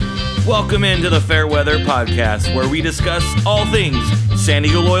Welcome into the Fairweather Podcast, where we discuss all things San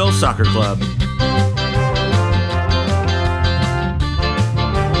Diego Loyal Soccer Club.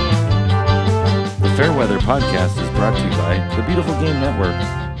 The Fairweather Podcast is brought to you by the Beautiful Game Network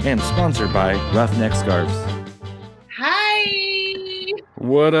and sponsored by Roughneck Scarves. Hi!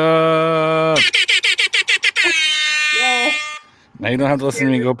 What up? Yeah. Now you don't have to listen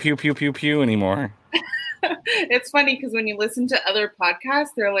to me go pew, pew, pew, pew anymore. It's funny because when you listen to other podcasts,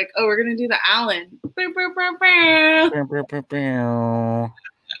 they're like, oh, we're going to do the Allen.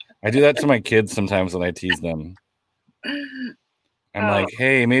 I do that to my kids sometimes when I tease them. I'm like,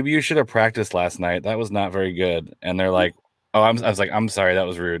 hey, maybe you should have practiced last night. That was not very good. And they're like, oh, I was like, I'm sorry, that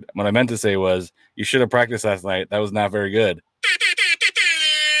was rude. What I meant to say was, you should have practiced last night. That was not very good.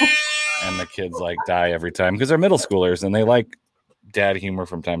 And the kids like die every time because they're middle schoolers and they like dad humor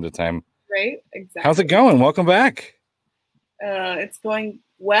from time to time. Right? Exactly. How's it going? Welcome back. It's going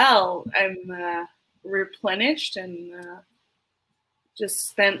well. I'm replenished and just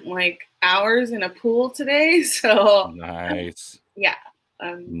spent like hours in a pool today. So nice. Yeah.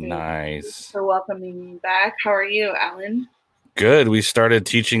 Nice. Thanks for welcoming me back. How are you, Alan? Good. We started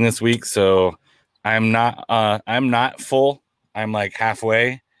teaching this week, so I'm not full. I'm like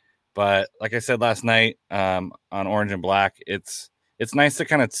halfway. But like I said last night on Orange and Black, it's nice to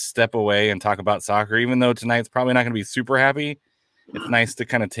kind of step away and talk about soccer, even though tonight's probably not going to be super happy. It's nice to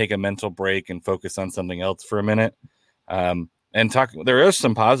kind of take a mental break and focus on something else for a minute. And talk. There are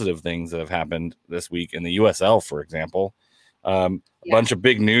some positive things that have happened this week in the USL, for example. A bunch of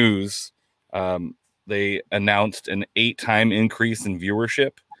big news. They announced an 8-time increase in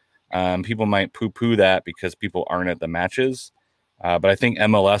viewership. People might poo-poo that because people aren't at the matches. But I think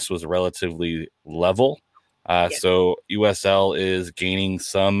MLS was relatively level. So USL is gaining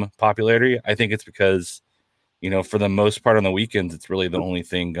some popularity. I think it's because, for the most part on the weekends, it's really the only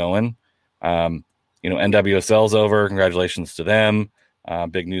thing going. NWSL's over. Congratulations to them.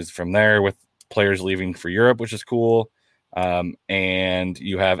 Big news from there with players leaving for Europe, which is cool. And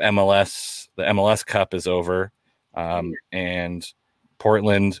you have MLS. The MLS Cup is over. And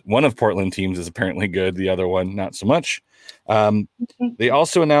Portland, one of Portland teams is apparently good. The other one, not so much. They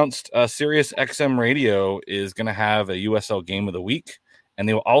also announced Sirius XM Radio is going to have a USL Game of the Week, and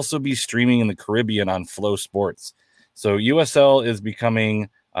they will also be streaming in the Caribbean on Flow Sports. So USL is becoming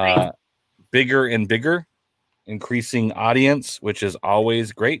bigger and bigger, increasing audience, which is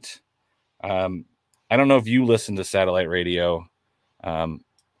always great. I don't know if you listen to satellite radio.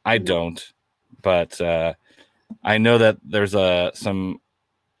 I don't, but I know that there's some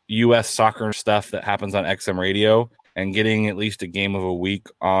U.S. soccer stuff that happens on XM radio, and getting at least a game of a week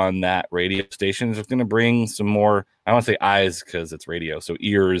on that radio station is going to bring some more, I want to say eyes because it's radio, so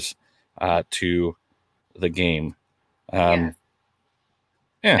ears to the game. I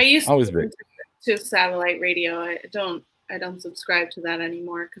used always to big. To satellite radio. I don't subscribe to that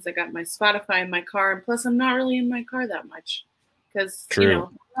anymore because I got my Spotify in my car, and plus I'm not really in my car that much because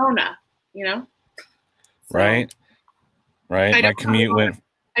Corona, So, right. My commute went.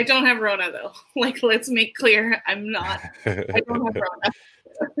 I don't have Rona though. Like, let's make clear, I'm not. I don't have Rona.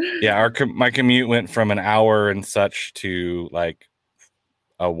 Yeah, my commute went from an hour and such to like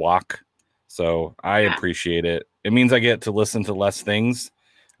a walk, so I appreciate it. It means I get to listen to less things,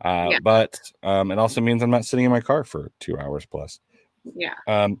 but it also means I'm not sitting in my car for 2 hours plus. Yeah.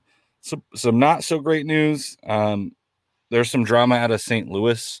 So some not so great news. There's some drama out of St.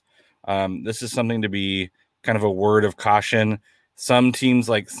 Louis. This is something to be kind of a word of caution. Some teams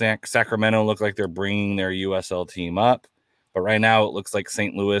like Sacramento look like they're bringing their USL team up, but right now it looks like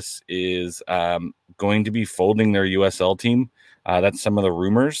St. Louis is going to be folding their USL team. That's some of the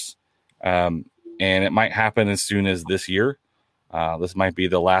rumors, and it might happen as soon as this year. This might be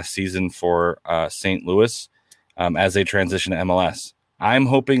the last season for St. Louis as they transition to MLS. I'm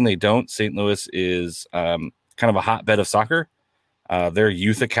hoping they don't. St. Louis is kind of a hotbed of soccer. Their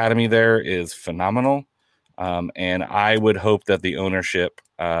youth academy there is phenomenal. And I would hope that the ownership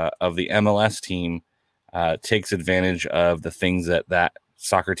of the MLS team takes advantage of the things that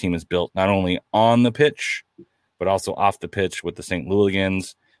soccer team has built, not only on the pitch, but also off the pitch with the St.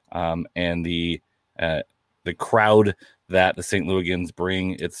 Louigans and the crowd that the St. Louigans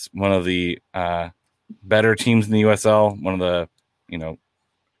bring. It's one of the better teams in the USL, one of the,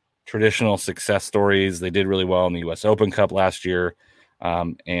 traditional success stories. They did really well in the US Open Cup last year.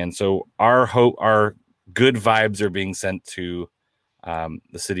 And so our good vibes are being sent to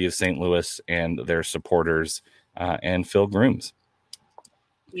the city of St. Louis and their supporters and Phil Grooms.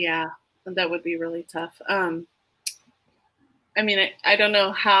 Yeah, that would be really tough. I mean, I don't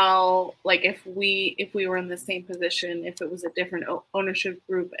know how, like, if we were in the same position, if it was a different ownership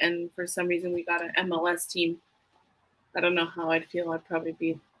group, and for some reason we got an MLS team, I don't know how I'd feel. I'd probably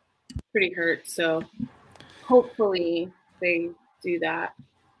be pretty hurt. So hopefully they do that.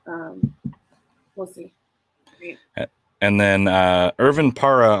 We'll see. Right. And then Irvin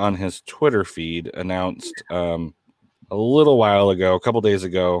Para on his Twitter feed announced a little while ago, a couple days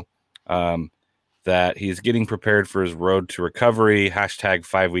ago, that he's getting prepared for his road to recovery. #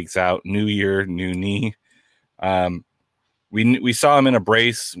 5 weeks out, new year, new knee. We saw him in a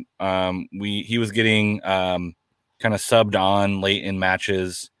brace. He was getting kind of subbed on late in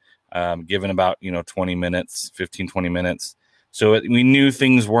matches, given about 20 minutes, 15, 20 minutes. So we knew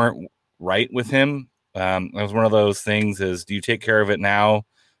things weren't right with him. It was one of those things: is do you take care of it now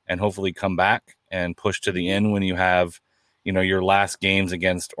and hopefully come back and push to the end when you have your last games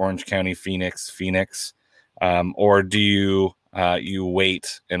against Orange County, Phoenix, or do you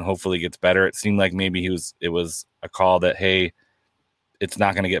wait and hopefully gets better? It seemed like maybe it was a call that, hey, it's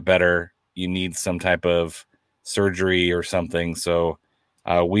not going to get better. You need some type of surgery or something. So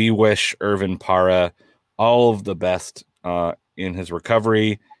we wish Irvin Para all of the best in his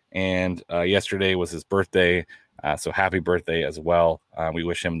recovery. And yesterday was his birthday. So happy birthday as well. We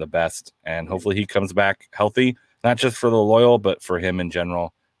wish him the best, and hopefully he comes back healthy. Not just for the Loyal, but for him in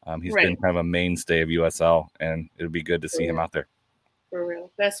general. He's been kind of a mainstay of USL, and it would be good to see him out there. For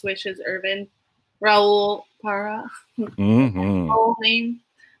real. Best wishes, Irvin. Raul Para. Mm-hmm. Whole name.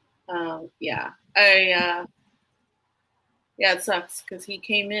 Yeah. It sucks because he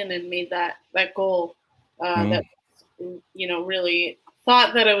came in and made that goal that, really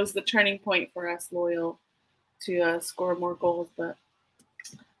thought that it was the turning point for us Loyal to score more goals, but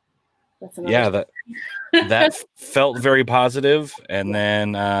that's another that felt very positive. And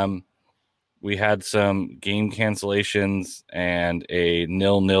then we had some game cancellations and a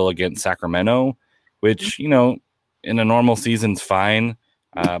 0-0 against Sacramento, which, in a normal season's fine.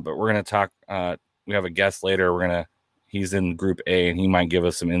 But we're going to talk. We have a guest later. He's in Group A, and he might give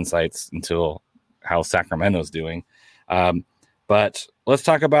us some insights into how Sacramento's doing. But let's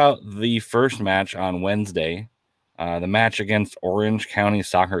talk about the first match on Wednesday, the match against Orange County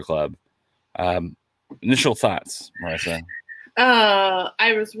Soccer Club. Initial thoughts, Marissa?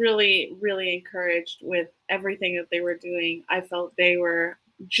 I was really, really encouraged with everything that they were doing. I felt they were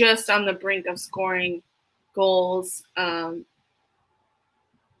just on the brink of scoring goals. I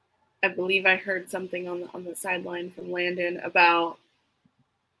believe I heard something on the sideline from Landon about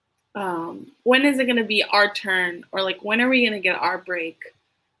when is it going to be our turn, or like when are we going to get our break?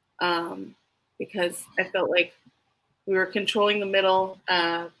 Because I felt like we were controlling the middle.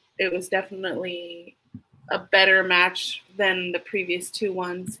 It was definitely a better match than the previous two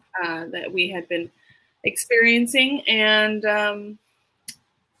ones that we had been experiencing, and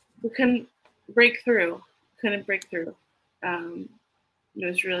we couldn't break through. It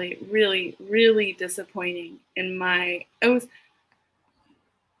was really, really, really disappointing. It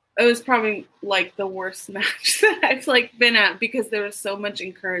was probably like the worst match that I've been at, because there was so much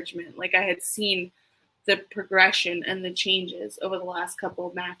encouragement. Like, I had seen the progression and the changes over the last couple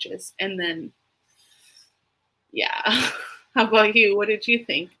of matches, and then yeah. How about you? What did you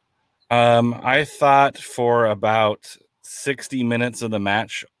think? I thought for about 60 minutes of the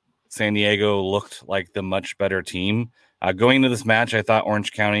match, San Diego looked like the much better team. Going into this match, I thought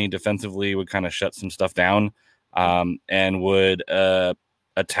Orange County defensively would kind of shut some stuff down and would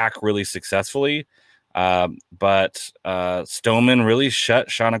attack really successfully. But Stoneman really shut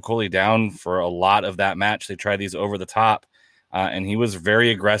Shawna down for a lot of that match. They tried these over the top, and he was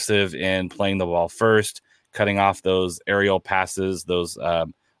very aggressive in playing the ball first, cutting off those aerial passes, those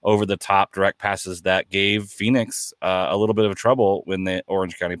over the top direct passes that gave Phoenix a little bit of trouble when the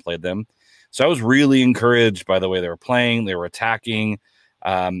Orange County played them. So I was really encouraged by the way they were playing. They were attacking.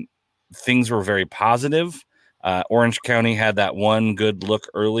 Things were very positive. Orange County had that one good look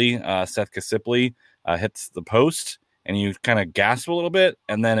early. Seth Kasipli hits the post, and you kind of gasp a little bit,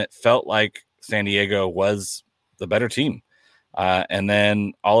 and then it felt like San Diego was the better team. And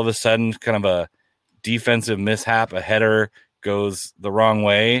then all of a sudden, kind of a defensive mishap, a header goes the wrong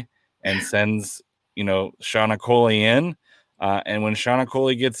way and sends, Shawna in. And when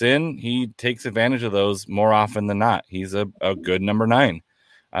Shawna gets in, he takes advantage of those more often than not. He's a good number 9.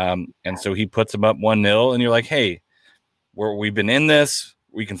 And so he puts them up 1-0, and you're like, hey, we've been in this.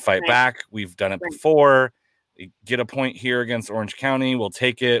 We can fight back. We've done it before. Get a point here against Orange County. We'll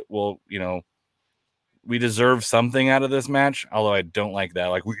take it. We deserve something out of this match, although I don't like that.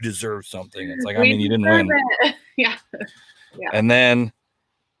 Like, we deserve something. It's like, you didn't win. Yeah. And then,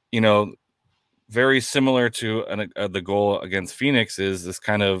 very similar to the goal against Phoenix is this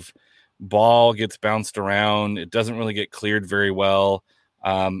kind of ball gets bounced around. It doesn't really get cleared very well.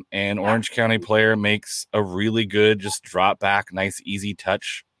 And Orange County player makes a really good, just drop back, nice, easy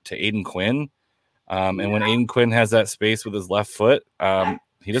touch to Aiden Quinn. And when Aiden Quinn has that space with his left foot,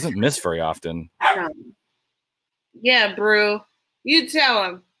 he doesn't miss very often. Yeah, Brew. You tell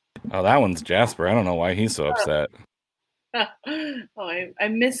him. Oh, that one's Jasper. I don't know why he's so upset. I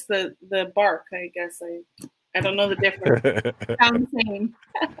missed the bark. I guess I don't know the difference. Sound the same.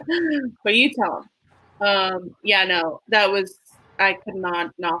 But you tell him. Yeah, no, that was, I could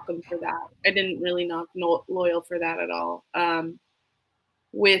not knock him for that. I didn't really knock Loyal for that at all.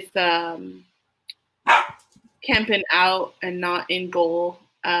 With Kempin out and not in goal,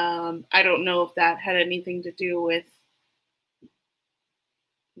 I don't know if that had anything to do with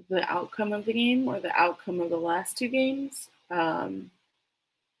the outcome of the game or the outcome of the last two games.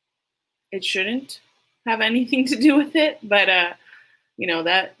 It shouldn't have anything to do with it, but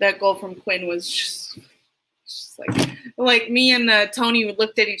that goal from Quinn was just like me and Tony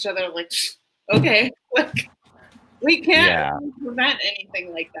looked at each other like, okay, like we can't prevent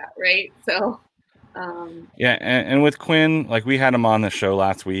anything like that, right? So and with Quinn, like we had him on the show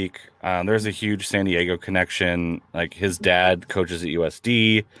last week. There's a huge San Diego connection. Like his dad coaches at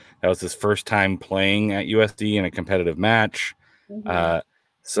USD. That was his first time playing at USD in a competitive match. Mm-hmm.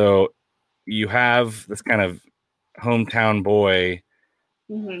 So you have this kind of hometown boy,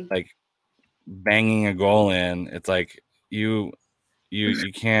 like banging a goal in. It's like you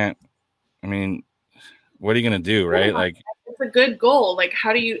can't. I mean, what are you gonna do, right? Like it's a good goal. Like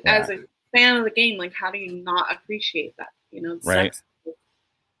how do you, as a fan of the game, like how do you not appreciate that? Right. Sucks.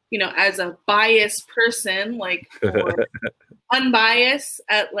 As a biased person, like or unbiased,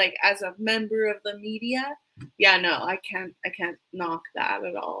 as a member of the media, I can't knock that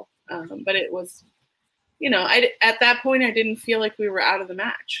at all. But it was, at that point I didn't feel like we were out of the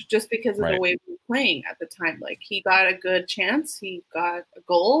match just because of the way we were playing at the time. Like he got a good chance, he got a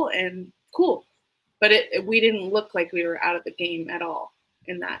goal, and cool. But we didn't look like we were out of the game at all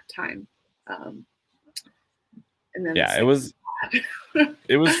in that time. And then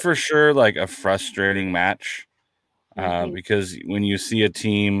it was for sure like a frustrating match because when you see a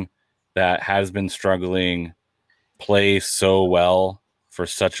team that has been struggling play so well for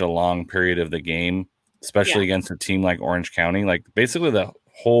such a long period of the game, especially against a team like Orange County, like basically the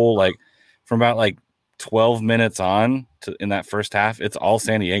whole, like from about like 12 minutes on to in that first half, it's all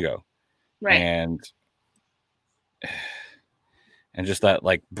San Diego. Right. And just that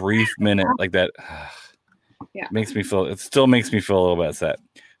like brief minute like that makes me feel, it still makes me feel a little bit upset.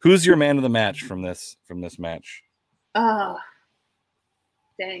 Who's your man of the match from this match? Dang,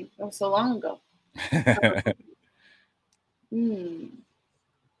 that was so long ago.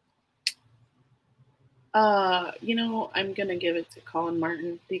 I'm gonna give it to Colin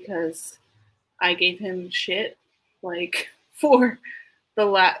Martin because I gave him shit like for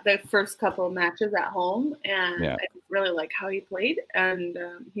the first couple of matches at home, and I really like how he played, and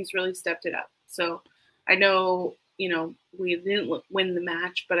he's really stepped it up. So I know, we didn't win the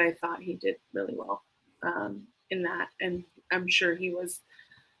match, but I thought he did really well in that, and I'm sure he was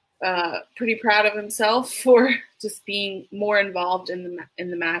pretty proud of himself for just being more involved in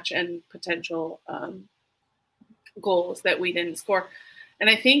the match and potential goals that we didn't score. And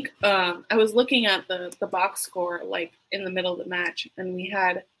I think I was looking at the box score like in the middle of the match, and we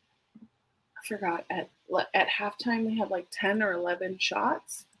had, I forgot, at halftime we had like 10 or 11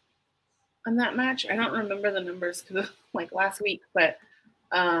 shots on that match. I don't remember the numbers because like last week, but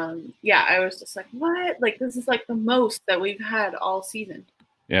I was just like, what? Like this is like the most that we've had all season.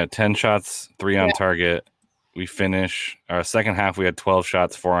 Yeah, 10 shots, 3 on target. We finish our second half. We had 12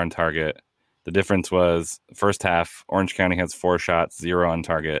 shots, 4 on target. The difference was first half, Orange County has 4 shots, 0 on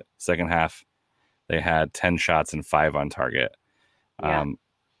target. Second half, they had 10 shots and 5 on target. It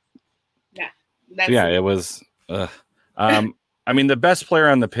was. I mean, the best player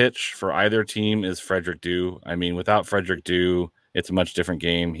on the pitch for either team is Frederick Dew. I mean, without Frederick Dew, it's a much different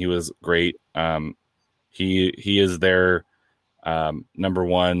game. He was great. He is their number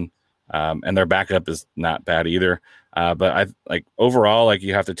one, and their backup is not bad either. But I like overall, like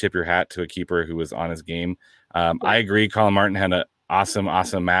you have to tip your hat to a keeper who was on his game. I agree. Colin Martin had an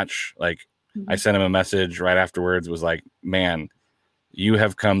awesome match. Like I sent him a message right afterwards, was like, man, you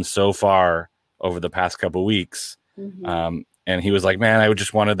have come so far over the past couple weeks. And he was like, man, I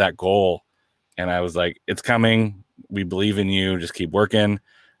just wanted that goal. And I was like, it's coming. We believe in you. Just keep working.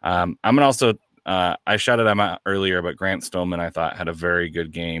 I'm gonna also, I shouted him out earlier, but Grant Stoneman, I thought, had a very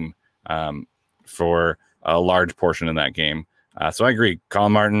good game for a large portion of that game. So I agree.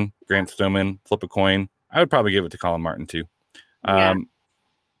 Colin Martin, Grant Stoneman, flip a coin. I would probably give it to Colin Martin too. Yeah.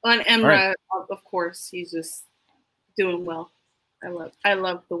 On Emra, right. of course, he's just doing well. I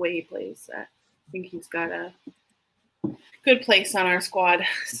love the way he plays. I think he's got a good place on our squad.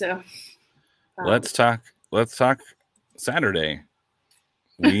 So let's talk Saturday.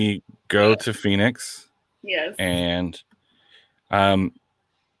 We go to Phoenix. Yes. And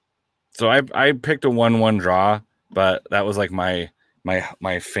so I picked a 1-1 draw, but that was like my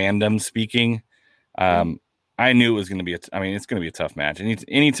fandom speaking. I knew it was going to be it's going to be a tough match. And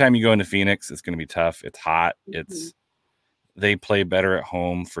anytime you go into Phoenix, it's going to be tough. It's hot. They play better at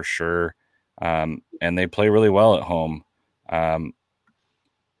home for sure. And they play really well at home.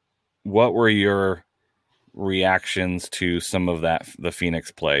 What were your reactions to some of the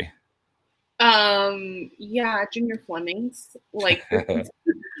Phoenix play? Yeah, Junior Flemings. Like,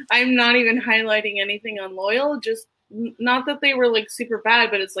 I'm not even highlighting anything on Loyal. Just not that they were like super bad,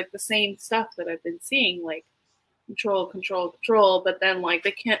 but it's like the same stuff that I've been seeing, like control, but then like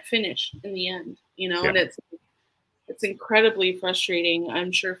they can't finish in the end, and it's incredibly frustrating,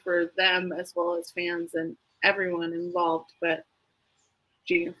 I'm sure, for them as well as fans and everyone involved. But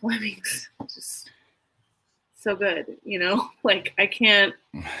Junior Fleming's just so good, like I can't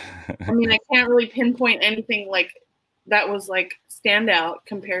really pinpoint anything like that was like standout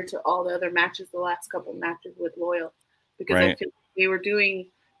compared to all the other matches, the last couple matches with Loyal, because I feel like they were doing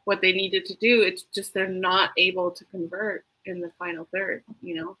what they needed to do. It's just they're not able to convert in the final third,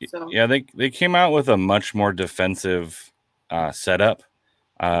 so yeah, they came out with a much more defensive setup.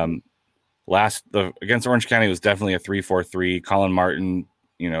 Against Orange County was definitely a 3-4-3. Colin Martin,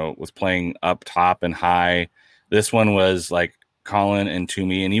 was playing up top and high. This one was like Colin and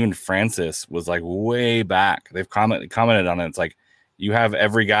Toomey, and even Francis was like way back. They've commented on it. It's like you have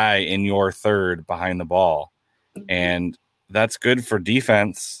every guy in your third behind the ball, and that's good for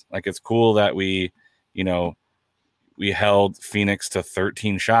defense. Like, it's cool that we held Phoenix to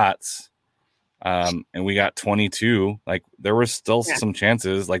 13 shots, and we got 22. Like, there were still some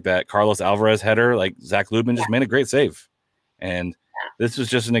chances, like that Carlos Alvarez header. Like, Zach Lubin just made a great save, and this was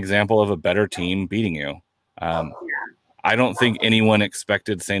just an example of a better team beating you. I don't think anyone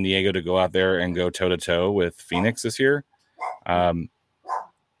expected San Diego to go out there and go toe-to-toe with Phoenix this year.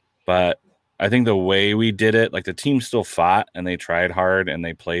 But I think the way we did it, like, the team still fought and they tried hard and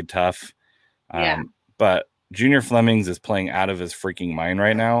they played tough. But Junior Flemings is playing out of his freaking mind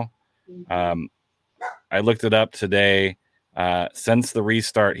right now. I looked it up today. Since the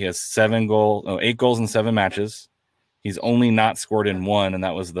restart, he has 8 goals in 7 matches. He's only not scored in one, and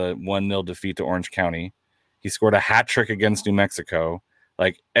that was the 1-0 defeat to Orange County. He scored a hat trick against New Mexico.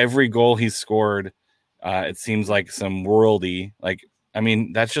 Like, every goal he's scored, it seems like some worldy. Like, I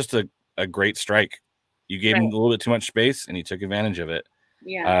mean, that's just a great strike. You gave him a little bit too much space, and he took advantage of it.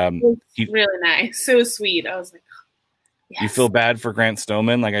 Yeah, it was really nice. So sweet. I was like, yes. You feel bad for Grant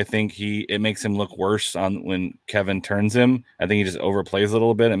Stoneman. Like, I think it makes him look worse on when Kevin turns him. I think he just overplays a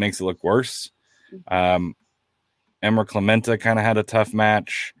little bit. It makes it look worse. Emmer Clementa kind of had a tough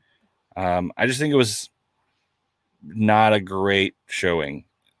match. I just think it was not a great showing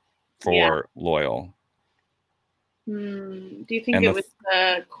for Loyal. Do you think it was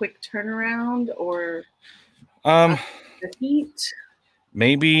a quick turnaround or the heat?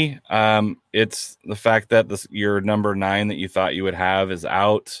 Maybe it's the fact that your number 9 that you thought you would have is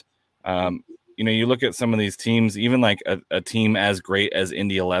out. You look at some of these teams, even like a team as great as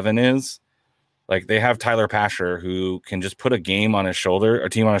Indy 11 is, like, they have Tyler Pasher, who can just put a team on his shoulders,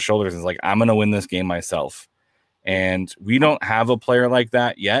 and is like, I'm going to win this game myself. And we don't have a player like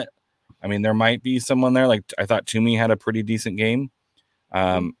that yet. I mean, there might be someone there. Like, I thought Toomey had a pretty decent game.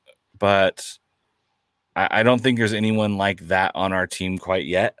 But I don't think there's anyone like that on our team quite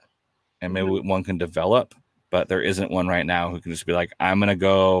yet. And maybe one can develop, but there isn't one right now who can just be like, I'm going to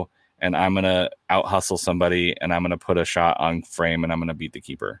go and I'm going to out hustle somebody and I'm going to put a shot on frame and I'm going to beat the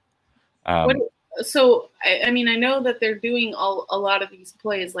keeper. So, I mean, I know that they're doing a lot of these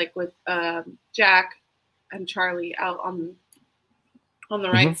plays, like with Jack and Charlie out on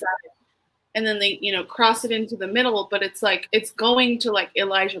the right side. And then they, cross it into the middle, but it's like, it's going to like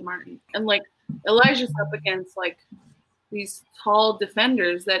Elijah Martin. And like Elijah's up against like these tall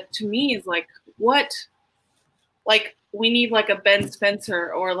defenders that to me is like, what? Like, we need like a Ben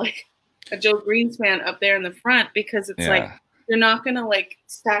Spencer or like a Joe Greenspan up there in the front, because it's like, you're not going to like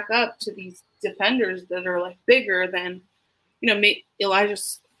stack up to these defenders that are like bigger than,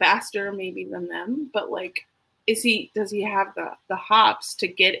 Elijah's faster maybe than them, but like, does he have the hops to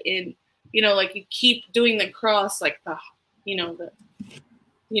get in? Like, you keep doing the cross, like the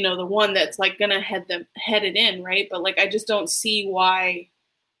the one that's like gonna head it in, right? But like I just don't see why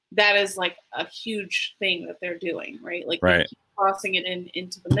that is like a huge thing that they're doing, right? Like they keep crossing it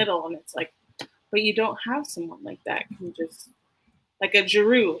into the middle, and it's like, but you don't have someone like that who just like a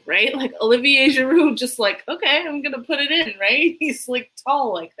Giroud, right? Like Olivier Giroud, just like, okay, I'm gonna put it in, right? He's like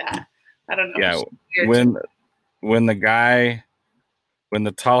tall like that. I don't know. Yeah, when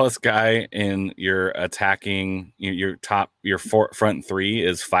the tallest guy in your attacking your front three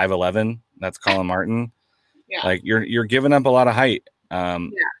is 5'11", that's Colin Martin. Yeah, like you're giving up a lot of height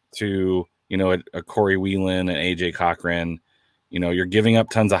to a Corey Whelan and AJ Cochran. You're giving up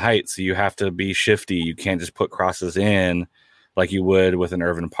tons of height, so you have to be shifty. You can't just put crosses in like you would with an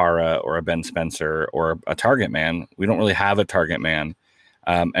Irvin Para or a Ben Spencer or a target man. We don't really have a target man,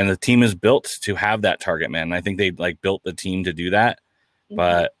 and the team is built to have that target man. And I think they like built the team to do that.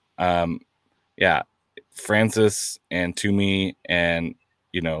 But Francis and Toomey and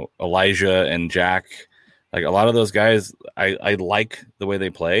Elijah and Jack, like a lot of those guys, I like the way they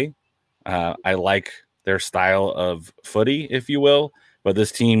play. I like their style of footy, if you will. But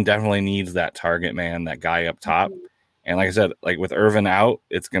this team definitely needs that target man, that guy up top. And like I said, like with Irvin out,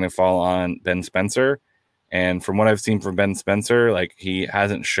 it's going to fall on Ben Spencer. And from what I've seen from Ben Spencer, like he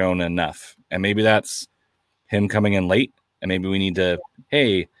hasn't shown enough. And maybe that's him coming in late. And maybe we need to,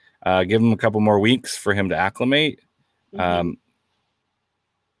 give him a couple more weeks for him to acclimate. Joe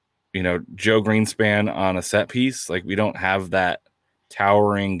Greenspan on a set piece. Like we don't have that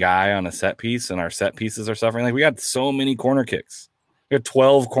towering guy on a set piece, and our set pieces are suffering. Like we got so many corner kicks. We had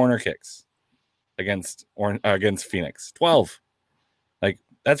 12 corner kicks against Phoenix. 12. Like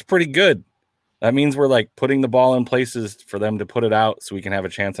that's pretty good. That means we're like putting the ball in places for them to put it out so we can have a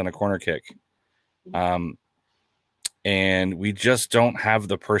chance on a corner kick. And we just don't have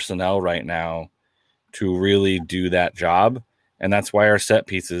the personnel right now to really do that job. And that's why our set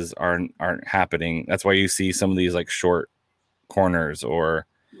pieces aren't happening. That's why you see some of these like short corners or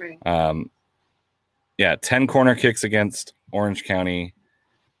 10 corner kicks against Orange County,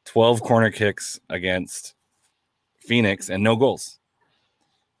 12 corner kicks against Phoenix, and no goals.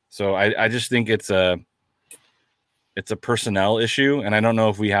 So I just think it's a personnel issue, and I don't know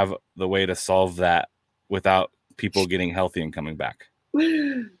if we have the way to solve that without people getting healthy and coming back.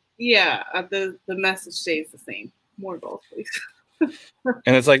 Yeah, the message stays the same. More goals, please.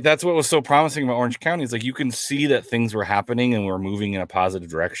 And it's like that's what was so promising about Orange County. Is like you can see that things were happening and we're moving in a positive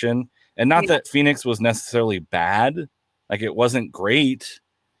direction. And not that Phoenix was necessarily bad, like it wasn't great,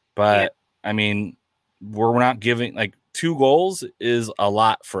 but I mean, we're not giving like 2 goals is a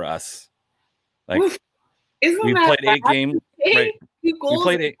lot for us. Like we played 8 games, right? 2 goals,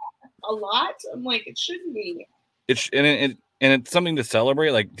 we played a lot. I'm like, it shouldn't be. And it's something to celebrate.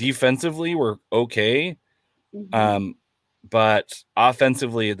 Like defensively, we're okay. But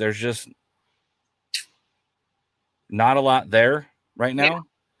offensively, there's just not a lot there right now. Yeah.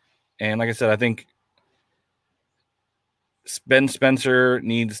 And like I said, I think Ben Spencer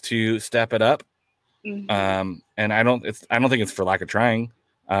needs to step it up. And I don't think it's for lack of trying.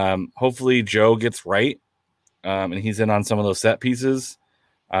 Hopefully Joe gets right. And he's in on some of those set pieces.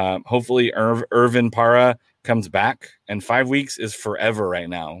 Hopefully Irvin Para comes back, and 5 weeks is forever right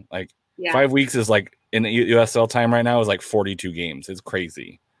now. Like 5 weeks is like in USL time right now is like 42 games. It's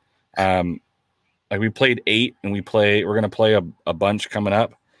crazy. Like we played 8 and we're going to play a bunch coming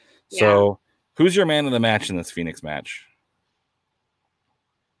up. So who's your man of the match in this Phoenix match?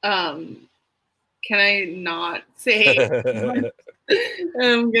 Can I not say?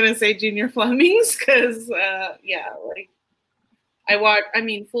 I'm going to say Junior Flemings because,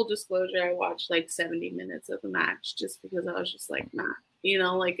 full disclosure, I watched like 70 minutes of the match just because I was just like, nah,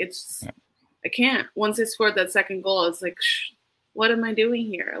 it's just, I can't. Once I scored that second goal, it's like, what am I doing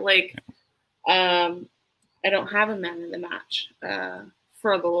here? Like, I don't have a man in the match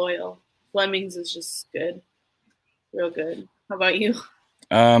for the Loyal. Flemings is just good, real good. How about you?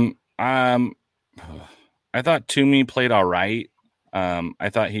 I thought Toomey played all right. I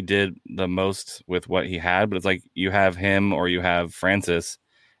thought he did the most with what he had, but it's like you have him or you have Francis,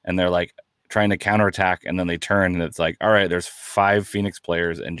 and they're like trying to counterattack, and then they turn, and it's like, all right, there's 5 Phoenix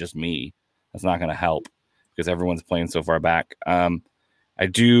players and just me. That's not going to help because everyone's playing so far back. I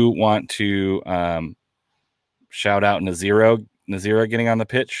do want to shout out Nazira getting on the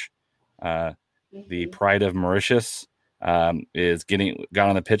pitch. The pride of Mauritius got on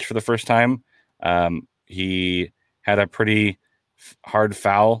the pitch for the first time. He had a pretty hard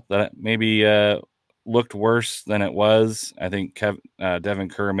foul that maybe looked worse than it was. I think Devin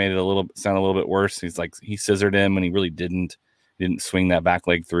Kerr made it sound a little bit worse. He's like, he scissored him and he really didn't swing that back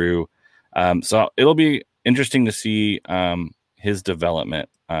leg through. So it'll be interesting to see his development.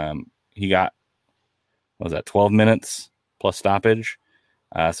 He got, what was that, 12 minutes plus stoppage.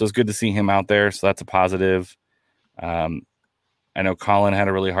 So it's good to see him out there. So that's a positive. I know Colin had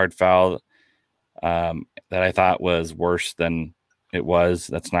a really hard foul that I thought was worse than it was.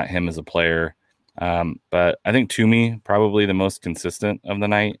 That's not him as a player. But I think Toomey, probably the most consistent of the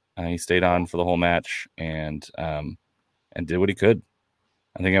night. He stayed on for the whole match and did what he could.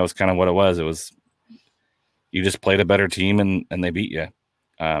 I think that was kind of what it was. It was, you just played a better team and they beat you.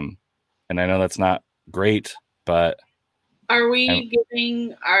 And I know that's not great, but are we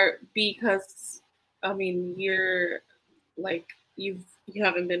giving because I mean, you're like, you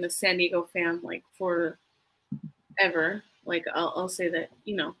haven't been a San Diego fan like for ever. Like I'll say that,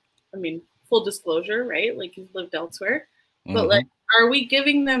 I mean, full disclosure, right? Like you've lived elsewhere, but like, are we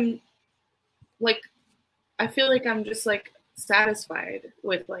giving them, like, I feel like I'm just like satisfied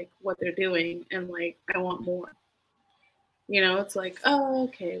with like what they're doing and like I want more. It's like, oh,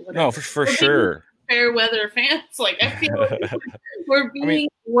 okay, whatever. No, for sure. Fair weather fans, like I feel like we're being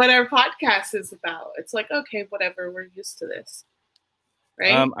what our podcast is about. It's like, okay, whatever, we're used to this,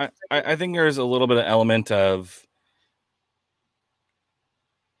 right? I think there's a little bit of element of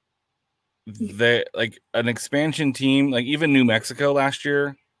like an expansion team, like even New Mexico last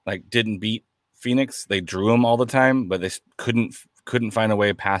year, like didn't beat Phoenix. They drew them all the time, but they couldn't find a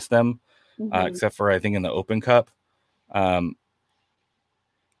way past them, except for I think in the Open Cup.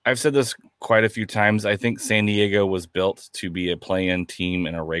 I've said this quite a few times. I think San Diego was built to be a play-in team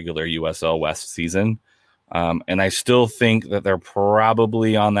in a regular USL West season. And I still think that they're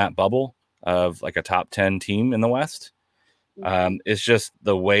probably on that bubble of like a top 10 team in the West. It's just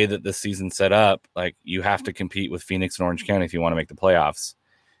the way that the season's set up. Like you have to compete with Phoenix and Orange County if you want to make the playoffs.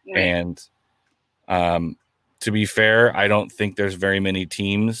 Right. And to be fair, I don't think there's very many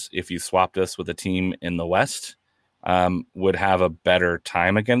teams, if you swapped us with a team in the West, would have a better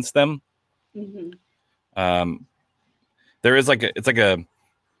time against them. There is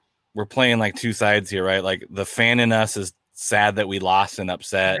we're playing like two sides here, right? Like the fan in us is sad that we lost and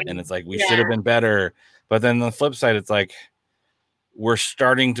upset, and it's like we should have been better. But then on the flip side, it's like we're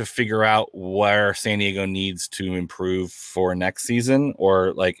starting to figure out where San Diego needs to improve for next season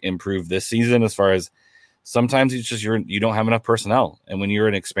or like improve this season. As far as sometimes it's just you don't have enough personnel, and when you're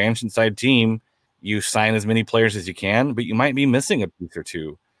an expansion side team, you sign as many players as you can, but you might be missing a piece or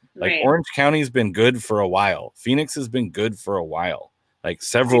two. Like Orange County's been good for a while. Phoenix has been good for a while, like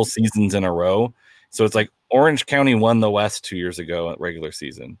several seasons in a row. So it's like Orange County won the West 2 years ago at regular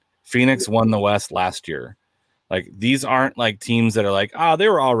season. Phoenix won the West last year. Like these aren't like teams that are like, oh, they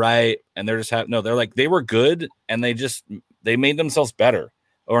were all right. And they're just they're like, they were good. And they made themselves better.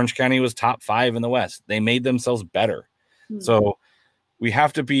 Orange County was top 5 in the West. They made themselves better. So we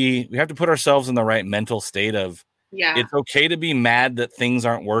have to put ourselves in the right mental state of, it's okay to be mad that things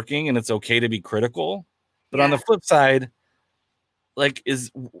aren't working and it's okay to be critical. But on the flip side, like,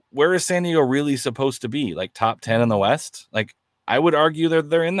 where is San Diego really supposed to be? Like top 10 in the West? Like, I would argue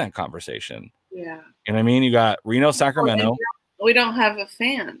they're in that conversation. Yeah. You know what I mean? You got Reno, Sacramento. We don't have a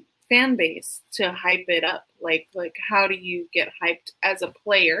fan base to hype it up. Like how do you get hyped as a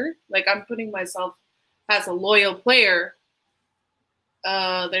player? Like I'm putting myself as a loyal player.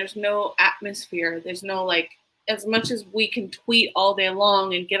 There's no atmosphere. There's no like, as much as we can tweet all day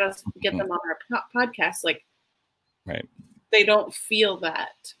long and get them on our podcast, like, right. They don't feel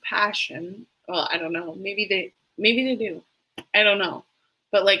that passion. Well, I don't know. Maybe they do. I don't know.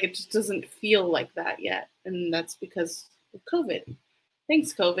 But like, it just doesn't feel like that yet. And that's because of COVID.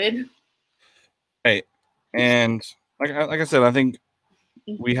 Thanks, COVID. Hey, and like I said, I think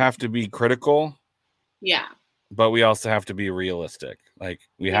we have to be critical. Yeah. But we also have to be realistic. Like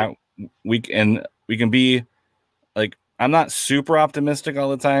we can be like, I'm not super optimistic all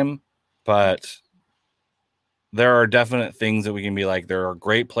the time, but there are definite things that we can be like, there are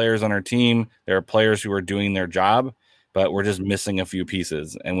great players on our team. There are players who are doing their job, but we're just missing a few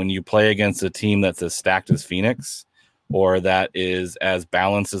pieces. And when you play against a team that's as stacked as Phoenix or that is as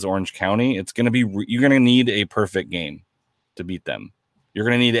balanced as Orange County, it's going to be, you're going to need a perfect game to beat them. You're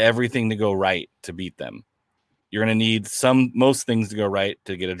going to need everything to go right to beat them. You're going to need most things to go right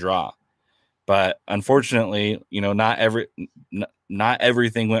to get a draw. But unfortunately, not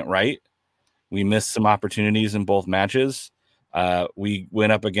everything went right. We missed some opportunities in both matches. We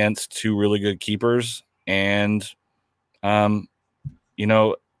went up against two really good keepers, and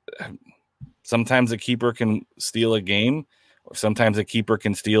sometimes a keeper can steal a game, or sometimes a keeper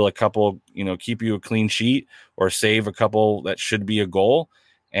can steal a couple, keep you a clean sheet or save a couple that should be a goal.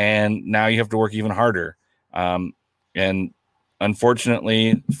 And now you have to work even harder. And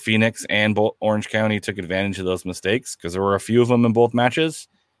unfortunately, Phoenix and Orange County took advantage of those mistakes because there were a few of them in both matches.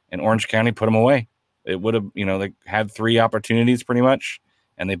 and Orange County put them away. It would have, they had 3 opportunities pretty much,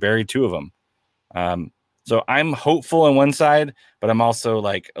 and they buried 2 of them. So I'm hopeful on one side, but I'm also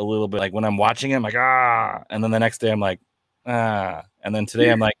like a little bit like when I'm watching it, I'm like, and then the next day I'm like, and then today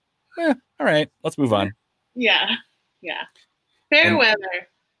I'm like, all right, let's move on. Yeah. Fair weather.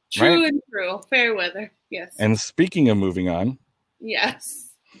 True and true. Fair weather. Yes. And speaking of moving on. Yes.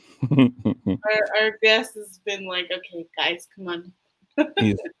 our guest has been like, okay, guys, come on.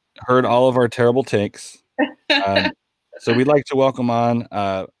 He's heard all of our terrible takes. So we'd like to welcome on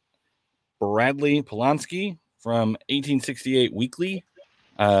Bradley Polonsky from 1868 Weekly.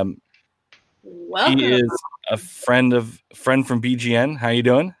 Welcome. He is a friend from BGN. How you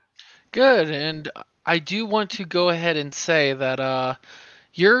doing? Good, and I do want to go ahead and say that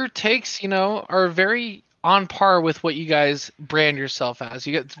your takes, are very on par with what you guys brand yourself as.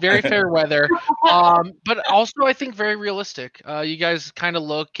 You get very fair weather, but also I think very realistic. You guys kind of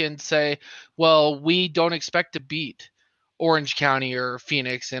look and say, well, we don't expect to beat Orange County or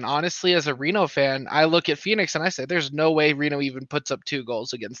Phoenix. And honestly, as a Reno fan, I look at Phoenix and I say, there's no way Reno even puts up 2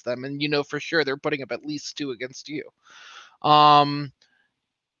 goals against them. And for sure they're putting up at least 2 against you.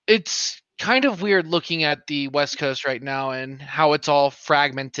 It's kind of weird looking at the West Coast right now and how it's all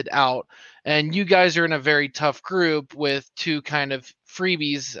fragmented out. And you guys are in a very tough group with 2 kind of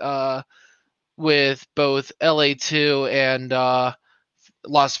freebies with both LA2 and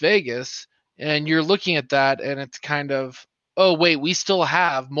Las Vegas. And you're looking at that and it's kind of, oh, wait, we still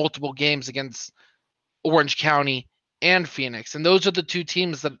have multiple games against Orange County and Phoenix. And those are the 2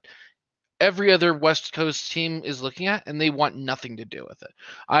 teams that every other West Coast team is looking at, and they want nothing to do with it.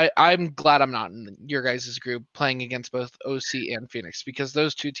 I'm glad I'm not in your guys' group playing against both OC and Phoenix, because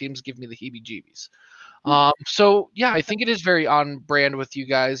those 2 teams give me the heebie-jeebies. So, yeah, I think it is very on brand with you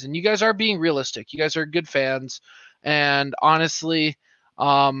guys, and you guys are being realistic. You guys are good fans, and honestly,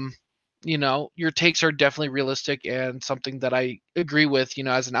 your takes are definitely realistic and something that I agree with,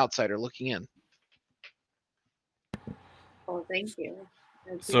 as an outsider looking in. Oh, thank you.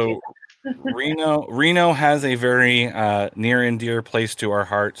 So Reno has a very near and dear place to our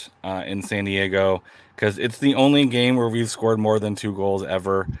heart in San Diego, because it's the only game where we've scored more than 2 goals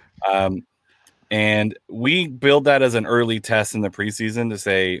ever. And we build that as an early test in the preseason to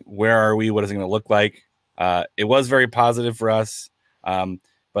say, where are we? What is it going to look like? It was very positive for us.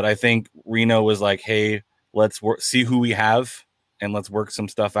 But I think Reno was like, hey, let's see who we have and let's work some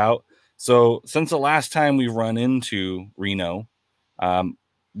stuff out. So since the last time we run into Reno,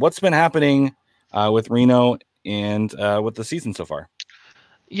 what's been happening with Reno and with the season so far?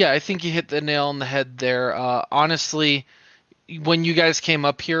 Yeah, I think you hit the nail on the head there. Honestly, when you guys came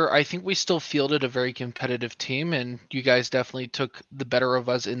up here, I think we still fielded a very competitive team, and you guys definitely took the better of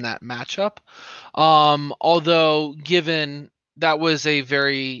us in that matchup. Although, given that was a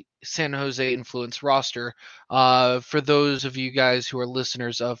very San Jose influenced roster, for those of you guys who are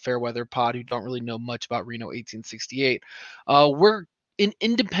listeners of Fairweather Pod who don't really know much about Reno 1868, we're an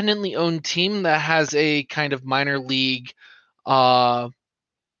independently owned team that has a kind of minor league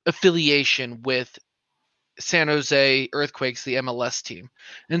affiliation with San Jose Earthquakes, the MLS team.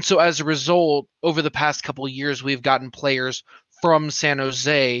 And so as a result, over the past couple of years, we've gotten players from San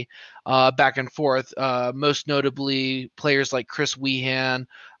Jose back and forth, most notably players like Chris Wehan,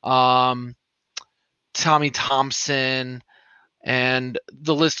 Tommy Thompson, and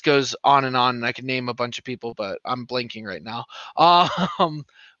the list goes on and on. And I can name a bunch of people, but I'm blanking right now.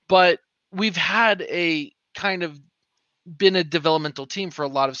 But we've had a kind of been a developmental team for a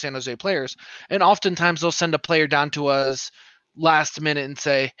lot of San Jose players. And oftentimes they'll send a player down to us last minute and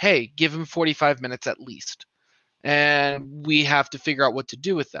say, hey, give him 45 minutes at least. And we have to figure out what to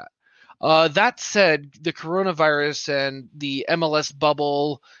do with that. That said, the coronavirus and the MLS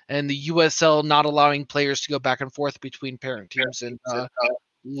bubble and the USL not allowing players to go back and forth between parent teams and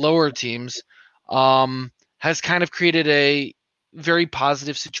lower teams has kind of created a very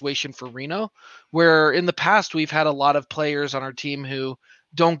positive situation for Reno, where in the past we've had a lot of players on our team who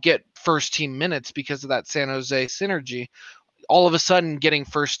don't get first team minutes because of that San Jose synergy. All of a sudden getting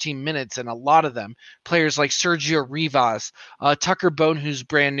first team minutes, and a lot of them, players like Sergio Rivas, Tucker Bone, who's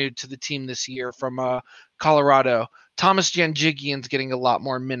brand new to the team this year from Colorado. Thomas Janjigian's getting a lot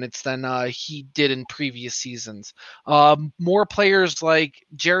more minutes than he did in previous seasons. More players like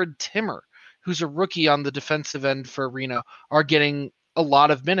Jared Timmer, who's a rookie on the defensive end for Reno, are getting a lot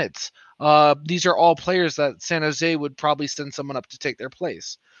of minutes. These are all players that San Jose would probably send someone up to take their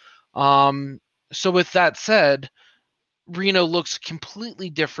place. So with that said, Reno looks completely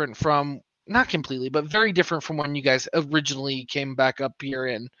different from, not completely, but very different from when you guys originally came back up here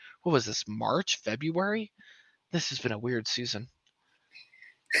in, what was this, March, February? This has been a weird season.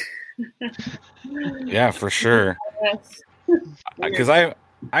 Yeah, for sure. That's Because weird.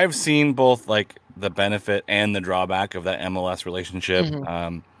 I've seen both like the benefit and the drawback of that MLS relationship.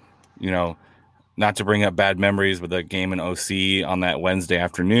 Mhm. You know, not to bring up bad memories with the game in OC on that Wednesday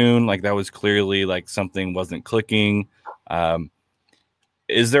afternoon, like that was clearly like something wasn't clicking. Um,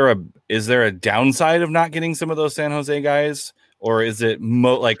 is there a downside of not getting some of those San Jose guys, or is it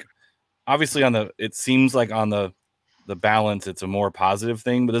like obviously it seems like on the balance it's a more positive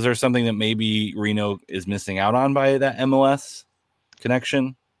thing, but is there something that maybe Reno is missing out on by that MLS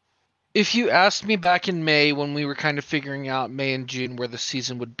connection? If you asked me back in May when we were kind of figuring out May and June where the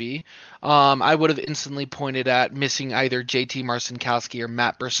season would be, I would have instantly pointed at missing either JT Marcinkowski or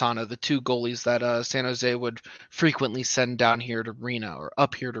Matt Bersano, the two goalies that San Jose would frequently send down here to Reno or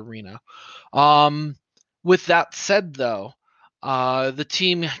up here to Reno. Um, with that said, though, the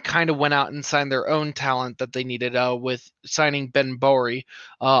team kind of went out and signed their own talent that they needed with signing Ben Bowery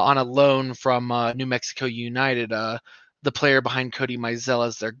on a loan from New Mexico United, the player behind Cody Mizell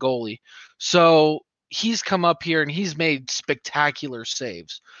as their goalie. So he's come up here and he's made spectacular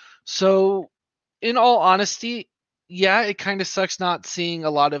saves. So, in all honesty, yeah, it kind of sucks not seeing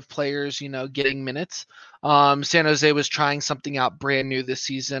a lot of players, getting minutes. San Jose was trying something out brand new this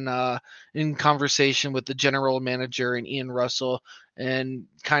season in conversation with the general manager and Ian Russell, and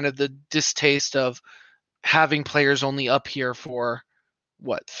kind of the distaste of having players only up here for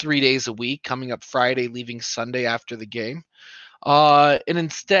 3 days a week, coming up Friday, leaving Sunday after the game. And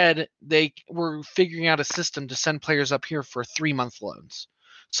instead, they were figuring out a system to send players up here for 3-month loans,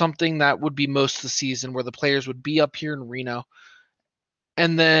 something that would be most of the season, where the players would be up here in Reno,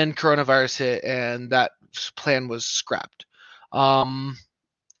 and then coronavirus hit, and that plan was scrapped. Um,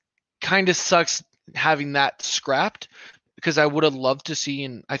 kind of sucks having that scrapped, because I would have loved to see,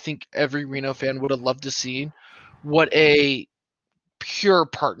 and I think every Reno fan would have loved to see, what a pure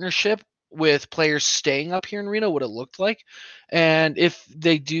partnership with players staying up here in Reno would have looked like. And if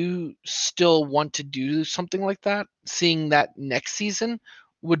they do still want to do something like that, seeing that next season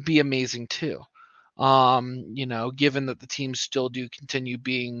would be amazing too. Given that the teams still do continue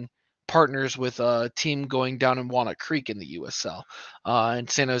being partners with a team going down in Walnut Creek in the USL, and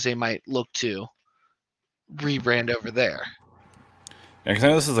San Jose might look to rebrand over there. Because I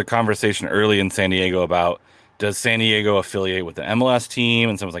know this is a conversation early in San Diego about, does San Diego affiliate with the MLS team?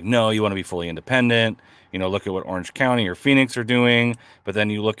 And someone's like, no, you want to be fully independent. Look at what Orange County or Phoenix are doing. But then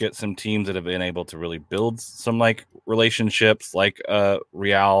you look at some teams that have been able to really build some like relationships, like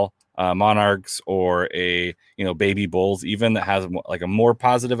Real Monarchs or a Baby Bulls, even, that has like a more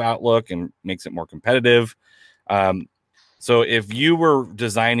positive outlook and makes it more competitive. So if you were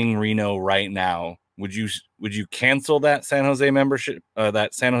designing Reno right now, would you cancel that San Jose membership,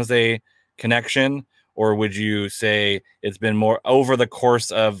 that San Jose connection, or would you say it's been more over the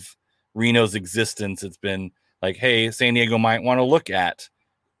course of Reno's existence? It's been like, hey, San Diego might want to look at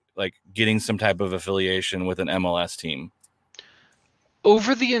like getting some type of affiliation with an MLS team.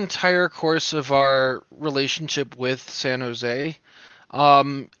 Over the entire course of our relationship with San Jose,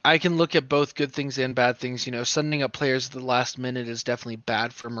 I can look at both good things and bad things. Sending up players at the last minute is definitely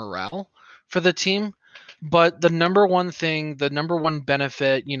bad for morale for the team. But the number one thing, the number one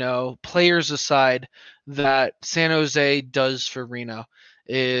benefit, players aside, that San Jose does for Reno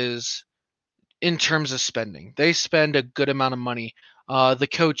is in terms of spending. They spend a good amount of money. The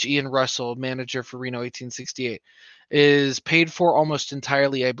coach, Ian Russell, manager for Reno 1868, is paid for almost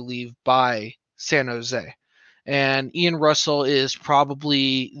entirely, I believe, by San Jose. And Ian Russell is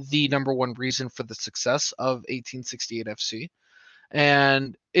probably the number one reason for the success of 1868 FC.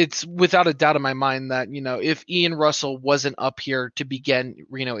 And it's without a doubt in my mind that, if Ian Russell wasn't up here to begin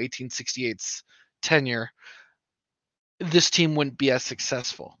Reno 1868's tenure, this team wouldn't be as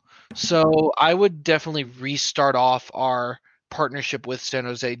successful. So I would definitely restart off our partnership with San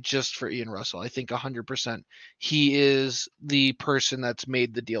Jose just for Ian Russell. I think 100% he is the person that's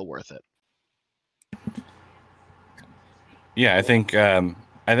made the deal worth it. Yeah, I think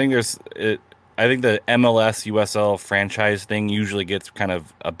there's it. I think the MLS USL franchise thing usually gets kind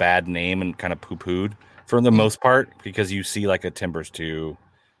of a bad name and kind of poo-pooed for the most part, because you see like a Timbers 2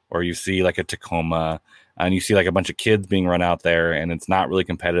 or you see like a Tacoma, and you see like a bunch of kids being run out there, and it's not really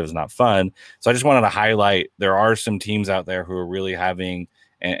competitive, it's not fun. So I just wanted to highlight there are some teams out there who are really having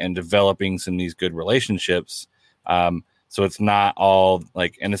and developing some of these good relationships. So it's not all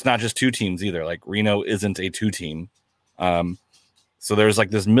like, and it's not just two teams either. Like Reno isn't a two team. So there's like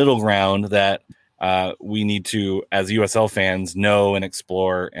this middle ground that we need to, as USL fans, know and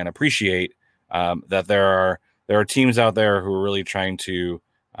explore and appreciate, that there are teams out there who are really trying to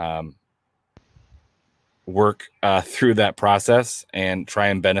work through that process and try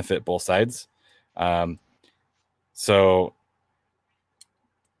and benefit both sides. So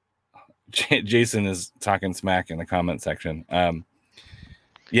Jason is talking smack in the comment section.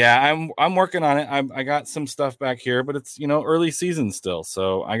 Yeah, I'm working on it. I got some stuff back here, but it's, early season still.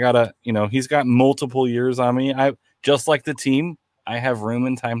 So I gotta, he's got multiple years on me. I just like the team, I have room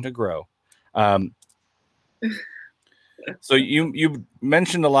and time to grow. So you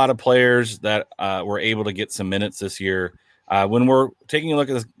mentioned a lot of players that were able to get some minutes this year. When we're taking a look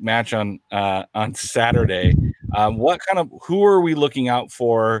at this match on Saturday, who are we looking out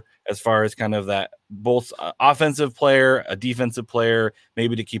for as far as kind of that both offensive player, a defensive player,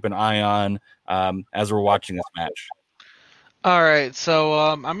 maybe to keep an eye on as we're watching this match? All right, so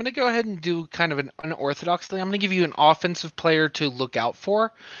I'm going to go ahead and do kind of an unorthodox thing. I'm going to give you an offensive player to look out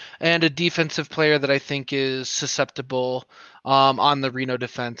for and a defensive player that I think is susceptible on the Reno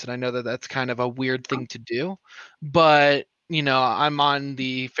defense. And I know that that's kind of a weird thing to do, but I'm on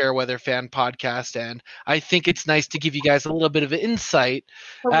the Fairweather Fan podcast, and I think it's nice to give you guys a little bit of an insight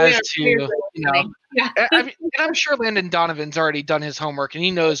as to, Yeah. and I'm sure Landon Donovan's already done his homework and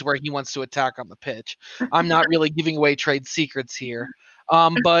he knows where he wants to attack on the pitch. I'm not really giving away trade secrets here.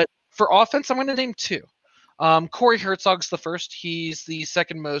 But for offense, I'm going to name two. Corey Herzog's the first. He's the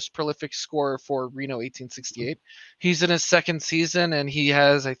second most prolific scorer for Reno 1868. He's in his second season, and he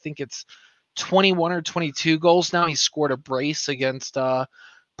has, I think it's 21 or 22 goals now. He scored a brace against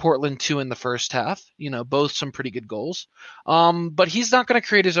Portland 2 in the first half. Both some pretty good goals. But he's not going to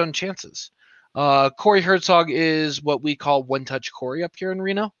create his own chances. Corey Herzog is what we call one-touch Corey up here in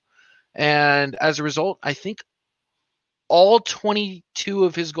Reno. And as a result, I think all 22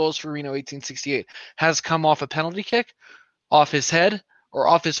 of his goals for Reno 1868 has come off a penalty kick, off his head, or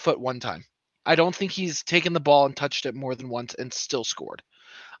off his foot one time. I don't think he's taken the ball and touched it more than once and still scored,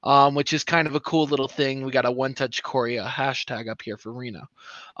 which is kind of a cool little thing. We got a one-touch Corey hashtag up here for Reno.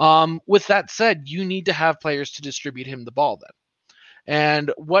 With that said, you need to have players to distribute him the ball then.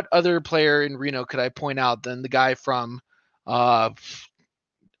 And what other player in Reno could I point out than the guy from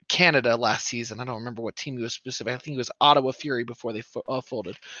Canada last season? I don't remember what team he was specific. I think he was Ottawa Fury before they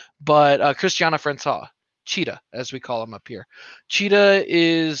folded. But Cristiano Francois, Cheetah, as we call him up here. Cheetah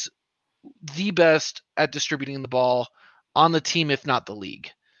is the best at distributing the ball on the team, if not the league.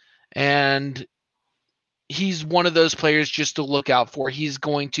 And he's one of those players just to look out for. He's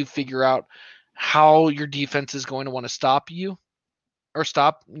going to figure out how your defense is going to want to stop you or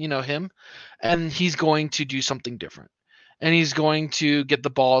stop, him. And he's going to do something different. And he's going to get the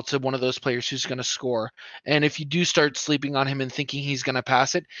ball to one of those players who's going to score. And if you do start sleeping on him and thinking he's going to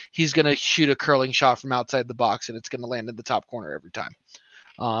pass it, he's going to shoot a curling shot from outside the box, and it's going to land in the top corner every time.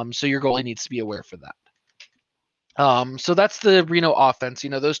 So your goalie needs to be aware for that. So that's the Reno offense.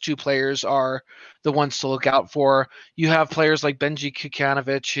 Those two players are the ones to look out for. You have players like Benji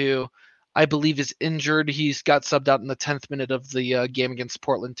Kukanovic, who I believe is injured. He's got subbed out in the 10th minute of the game against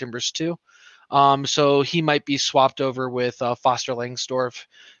Portland Timbers 2. So he might be swapped over with Foster Langsdorff,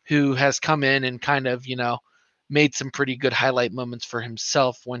 who has come in and kind of, made some pretty good highlight moments for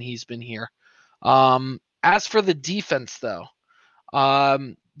himself when he's been here. As for the defense, though,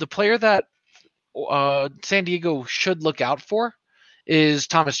 the player that San Diego should look out for is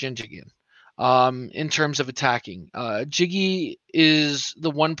Thomas Djindjigian. In terms of attacking, Jiggy is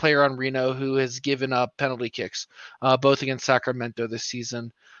the one player on Reno who has given up penalty kicks, both against Sacramento this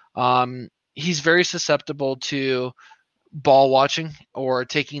season. He's very susceptible to ball watching or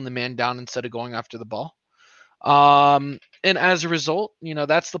taking the man down instead of going after the ball. And as a result,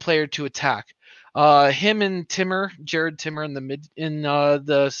 that's the player to attack. Him and Jared Timmer in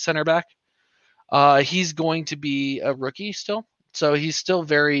the center back. He's going to be a rookie still, so he's still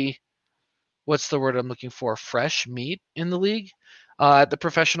very, what's the word I'm looking for? Fresh meat in the league at the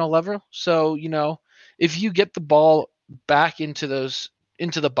professional level. So if you get the ball back into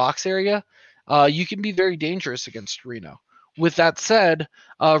the box area, you can be very dangerous against Reno. With that said,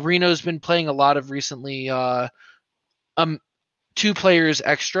 Reno's been playing a lot of recently two players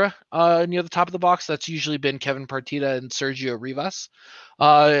extra near the top of the box. That's usually been Kevin Partida and Sergio Rivas.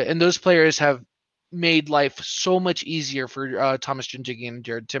 And those players have made life so much easier for Thomas Djindjigian and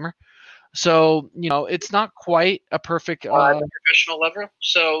Jared Timmer. So, it's not quite a perfect professional level.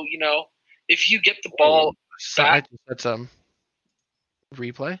 So, if you get the ball back, that's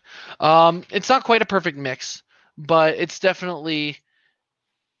replay. It's not quite a perfect mix, but it's definitely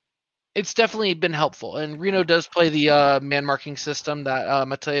been helpful. And Reno does play the man marking system that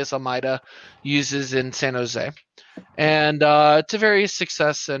Matias Almeida uses in San Jose, and to various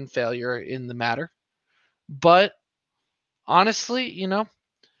success and failure in the matter. But honestly,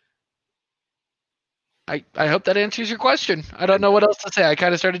 I hope that answers your question. I don't know what else to say. I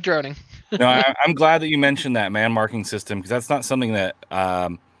kind of started droning. No, I'm glad that you mentioned that man marking system, because that's not something that a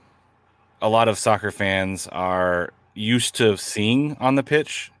lot of soccer fans are used to seeing on the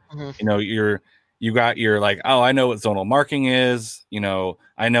pitch. Mhm. You know, you got your like, oh, I know what zonal marking is. You know,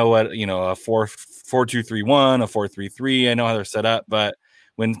 I know what, you know, a 4-2-3-1, a 4-3-3. I know how they're set up. But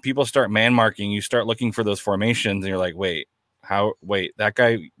when people start man marking, you start looking for those formations, and you're like, wait, that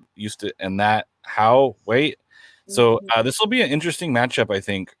guy used to, and that, how, wait. So this will be an interesting matchup, I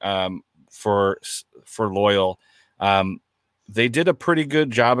think, for Loyal. They did a pretty good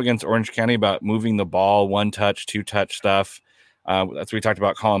job against Orange County about moving the ball, 1-touch, 2-touch stuff. That's what we talked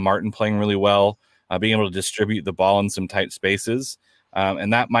about. Colin Martin playing really well, being able to distribute the ball in some tight spaces,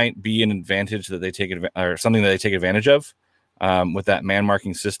 and that might be an advantage that they take or something that they take advantage of with that man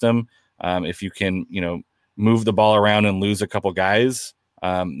marking system. If you can, you know, move the ball around and lose a couple guys,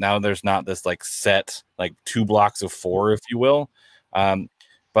 now there's not this like set like 2 blocks of 4, if you will.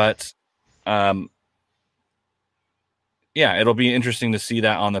 Yeah, it'll be interesting to see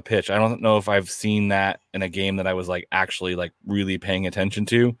that on the pitch. I don't know if I've seen that in a game that I was like actually like really paying attention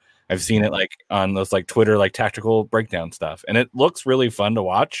to. I've seen it like on those like Twitter like tactical breakdown stuff, and it looks really fun to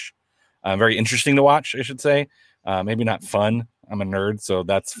watch. Very interesting to watch, I should say. Maybe not fun. I'm a nerd, so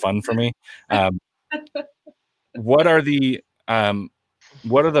that's fun for me. What are the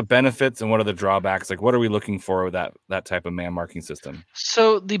benefits and what are the drawbacks? Like, what are we looking for with that type of man marking system?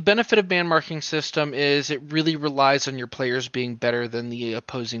 So the benefit of man marking system is it really relies on your players being better than the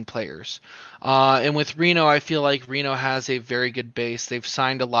opposing players. And with Reno, I feel like Reno has a very good base. They've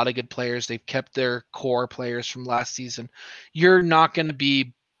signed a lot of good players. They've kept their core players from last season. You're not going to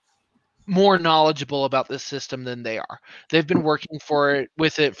be more knowledgeable about this system than they are. They've been working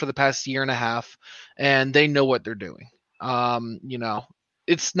with it for the past year and a half, and they know what they're doing. You know,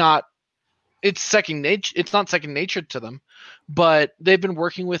 it's not second nature. It's not second nature to them, but they've been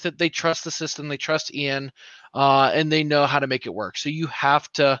working with it. They trust the system. They trust Ian, and they know how to make it work. So you have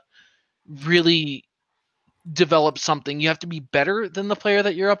to really develop something. You have to be better than the player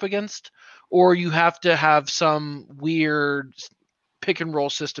that you're up against, or you have to have some weird pick and roll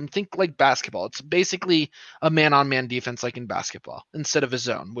system. Think like basketball. It's basically a man-on-man defense like in basketball instead of a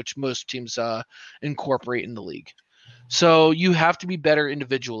zone, which most teams incorporate in the league. So you have to be better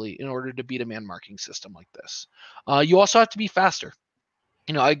individually in order to beat a man marking system like this. You also have to be faster.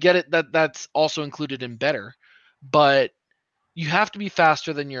 You know, I get it that that's also included in better, but you have to be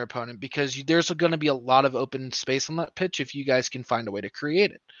faster than your opponent because there's going to be a lot of open space on that pitch if you guys can find a way to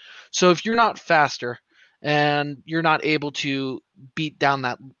create it. So if you're not faster and you're not able to beat down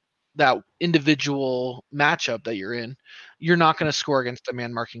that individual matchup that you're in, you're not going to score against a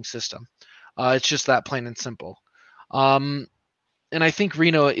man marking system. It's just that plain and simple. And I think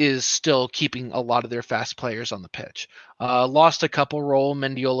Reno is still keeping a lot of their fast players on the pitch. Lost a couple. Raul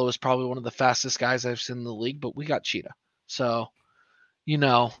Mendiola was probably one of the fastest guys I've seen in the league, but we got Cheetah. So, you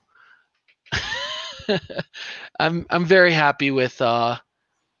know, I'm very happy with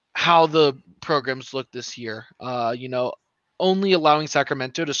how the programs look this year. You know, only allowing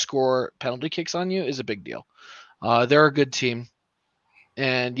Sacramento to score penalty kicks on you is a big deal. They're a good team.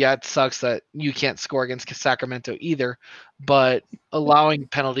 And yeah, it sucks that you can't score against Sacramento either, but allowing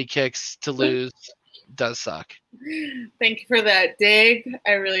penalty kicks to lose does suck. Thank you for that dig.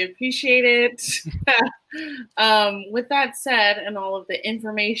 I really appreciate it. With that said, and all of the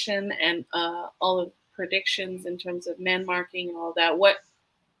information and all of predictions in terms of man marking and all that, what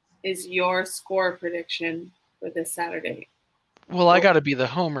is your score prediction for this Saturday? Well, I got to be the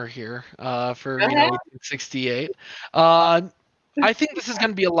homer here for Reno 1868. I think this is going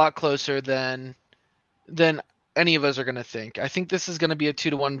to be a lot closer than any of us are going to think. I think this is going to be a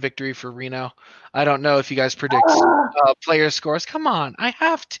 2-1 victory for Reno. I don't know if you guys predict player scores. Come on, I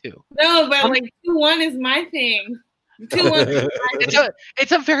have to. No, but like 2-1 is my thing. 2-1.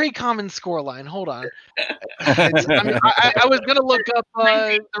 It's a very common score line. Hold on. I was going to look up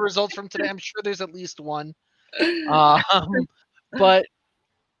the results from today. I'm sure there's at least one. But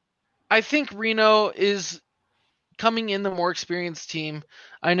I think Reno is coming in the more experienced team.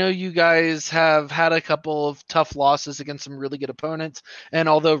 I know you guys have had a couple of tough losses against some really good opponents, and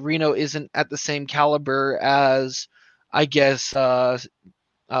although Reno isn't at the same caliber as, I guess,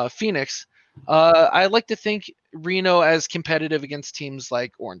 Phoenix, I like to think Reno as competitive against teams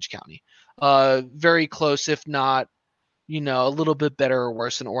like Orange County. Very close, if not, you know, a little bit better or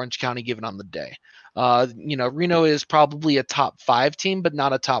worse than Orange County given on the day. You know, Reno is probably a top 5 team, but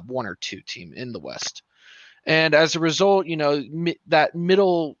not a top 1 or 2 team in the West. And as a result, you know, that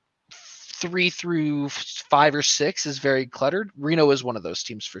middle 3 through 5 or 6 is very cluttered. Reno is one of those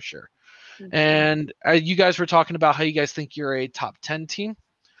teams for sure. And you guys were talking about how you guys think you're a top 10 team,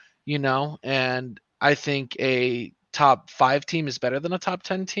 and I think a top 5 team is better than a top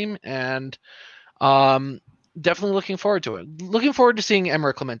 10 team. And definitely looking forward to it. Looking forward to seeing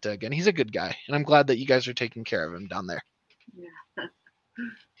Emmer Clemente again. He's a good guy, and I'm glad that you guys are taking care of him down there. Yeah.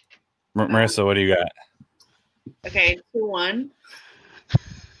 Marissa, what do you got? Okay, 2-1.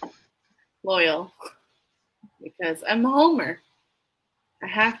 Loyal. Because I'm a homer. I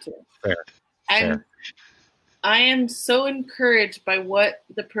have to. Fair. I am so encouraged by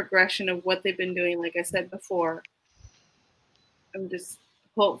the progression of what they've been doing. Like I said before, I'm just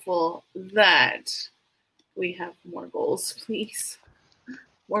hopeful that we have more goals, please.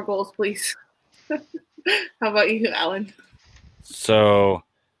 More goals, please. How about you, Alan? So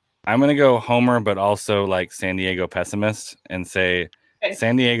I'm going to go homer, but also like San Diego pessimist and say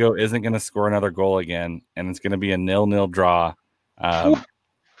San Diego isn't going to score another goal again, and it's going to be a 0-0 draw.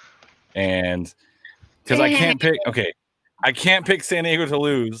 And because I can't pick San Diego to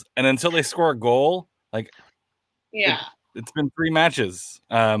lose, and until they score a goal, it's been 3 matches,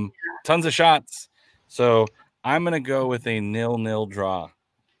 tons of shots. So I'm going to go with a 0-0 draw,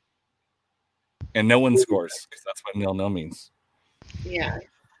 and no one scores because that's what 0-0 means. Yeah.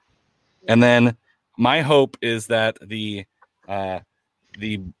 And then my hope is that the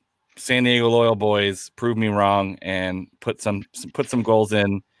San Diego Loyal boys prove me wrong and put some goals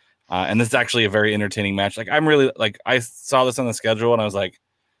in. And this is actually a very entertaining match. I saw this on the schedule and I was like,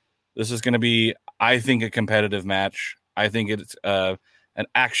 this is going to be, I think, a competitive match. I think it's an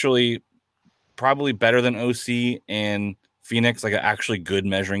actually probably better than OC and Phoenix, like an actually good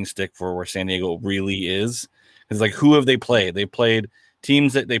measuring stick for where San Diego really is. Because who have they played? They played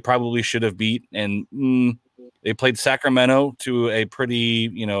teams that they probably should have beat, and they played Sacramento to a pretty,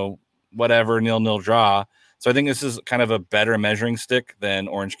 0-0 draw. So I think this is kind of a better measuring stick than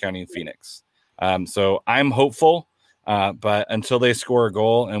Orange County and Phoenix. So I'm hopeful, but until they score a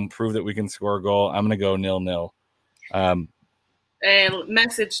goal and prove that we can score a goal, I'm going to go 0-0. A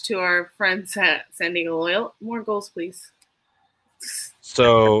message to our friends at San Diego Loyal: more goals, please.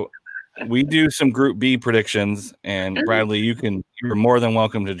 So we do some Group B predictions, and Bradley, you're more than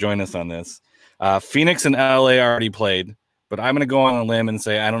welcome to join us on this. Phoenix and LA already played, but I'm going to go on a limb and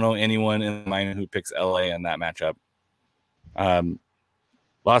say I don't know anyone in mind who picks LA in that matchup.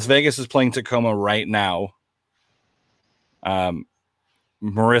 Las Vegas is playing Tacoma right now.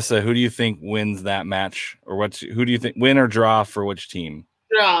 Marissa, who do you think wins that match, or who do you think win or draw for which team?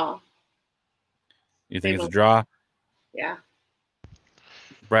 Draw. You think it's a draw? Yeah.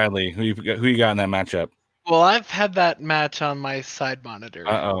 Bradley, who you got in that matchup? Well, I've had that match on my side monitor.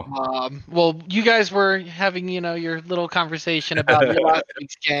 Well, you guys were having, your little conversation about your last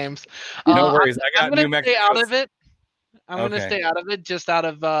week's games. No worries. I'm going to stay out of it. I'm going to stay out of it just out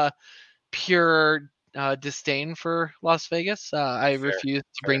of pure disdain for Las Vegas. I refuse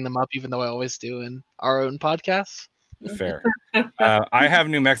to bring them up, even though I always do in our own podcasts. Fair. I have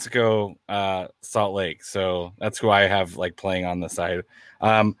New Mexico, Salt Lake, so that's who I have playing on the side.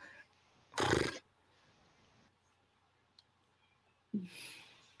 I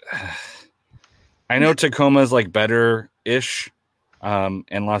know Tacoma's better-ish,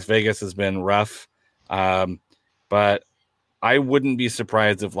 and Las Vegas has been rough, but I wouldn't be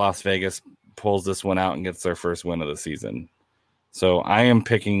surprised if Las Vegas pulls this one out and gets their first win of the season. So I am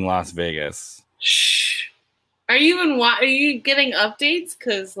picking Las Vegas. Shh. Are you getting updates?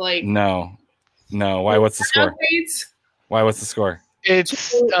 Because no. Why? What's the score? Updates? Why? What's the score?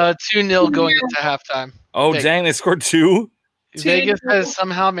 It's 2-0 going into halftime. Oh, Vegas. Dang! They scored 2. Vegas has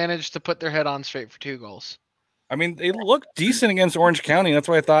somehow managed to put their head on straight for 2 goals. I mean, they look decent against Orange County. That's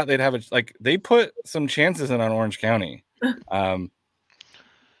why I thought they'd have it. They put some chances in on Orange County. All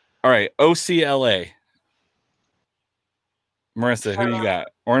right, OCLA. Marissa, who do you got?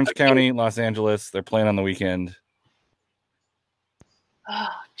 Orange County, Los Angeles. They're playing on the weekend.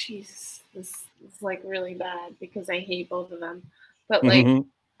 Oh, jeez. This is really bad because I hate both of them. But I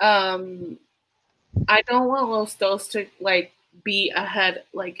don't want Los Dos to be ahead.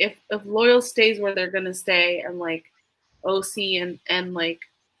 If Loyal stays where they're gonna stay, and OC and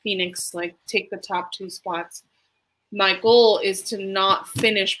Phoenix take the top 2 spots, my goal is to not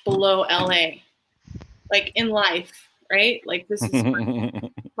finish below LA, in life, right? This is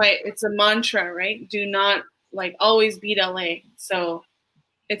it's a mantra, right? Do not always beat LA. So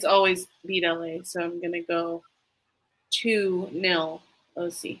it's always beat LA. So I'm gonna go 2-0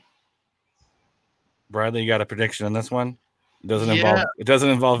 OC. Bradley, you got a prediction on this one? It doesn't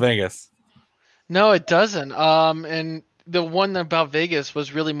involve Vegas. No, it doesn't. And the one about Vegas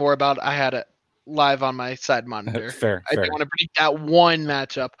was really more about I had live on my side monitor. Fair. I don't want to predict that one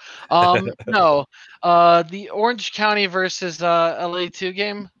matchup. No, the Orange County versus LA2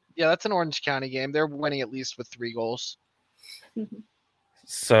 game. Yeah, that's an Orange County game. They're winning at least with 3 goals.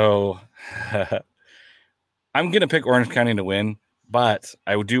 So I'm going to pick Orange County to win, but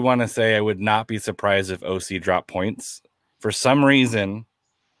I do want to say I would not be surprised if OC dropped points. For some reason,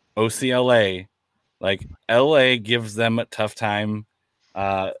 OCLA, like LA gives them a tough time.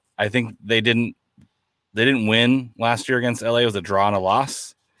 I think they didn't win last year against LA. It was a draw and a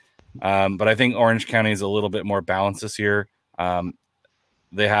loss. But I think Orange County is a little bit more balanced this year.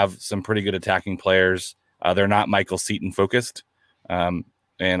 They have some pretty good attacking players. They're not Michael Seaton focused. And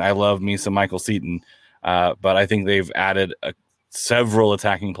I love me some Michael Seaton. But I think they've added several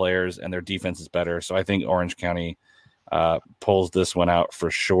attacking players and their defense is better. So I think Orange County pulls this one out for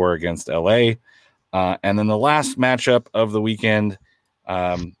sure against LA. And then the last matchup of the weekend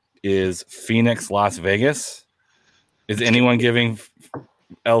is Phoenix, Las Vegas. Is anyone giving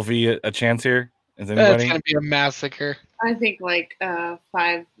LV a chance here? Is anybody? It's going to be a massacre. I think like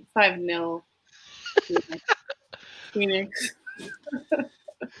 5-0 Phoenix.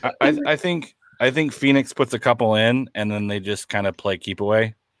 I think Phoenix puts a couple in, and then they just kind of play keep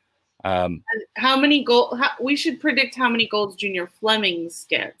away. How many goals? We should predict how many goals Junior Flemings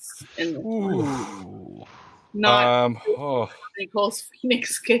gets. Not how many goals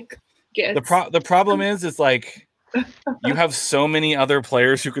Phoenix gets. The problem is like you have so many other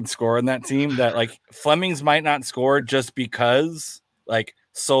players who could score in that team that like Flemings might not score just because like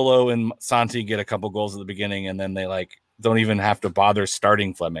Solo and Santi get a couple goals at the beginning, and then they like don't even have to bother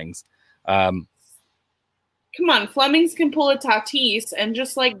starting Flemings. Come on, Flemings can pull a Tatis and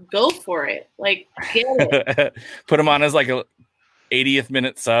just like go for it. Like get it. Put him on as like a 80th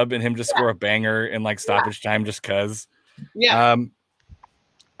minute sub and him just score a banger in like stoppage time just cause. Yeah.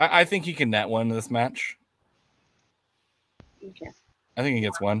 I think he can net one in this match. Okay. I think he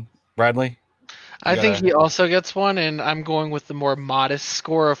gets one. Bradley? I think he also gets one, and I'm going with the more modest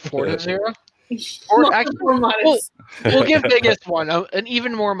score of 4-0. Or actually, we'll give Vegas one, an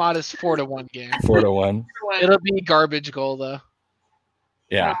even more modest 4-1 game. 4-1. It'll be garbage goal though.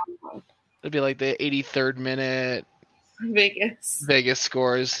 Yeah. It'll be like the 83rd minute. Vegas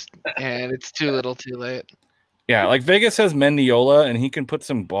scores, and it's too little, too late. Yeah, like Vegas has Mendiola, and he can put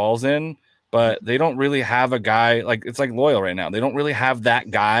some balls in, but they don't really have a guy like it's like Loyal right now. They don't really have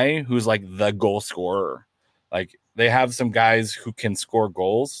that guy who's like the goal scorer. Like they have some guys who can score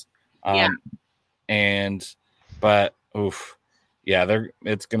goals. It's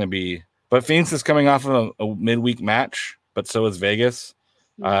gonna be. But Phoenix is coming off of a midweek match, but so is Vegas.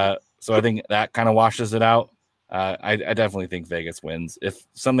 So I think that kind of washes it out. I definitely think Vegas wins. If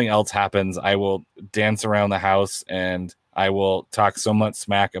something else happens, I will dance around the house and I will talk so much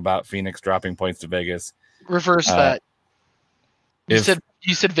smack about Phoenix dropping points to Vegas. Reverse that. You said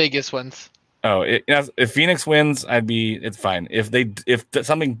Vegas wins. Oh, if Phoenix wins, it's fine. If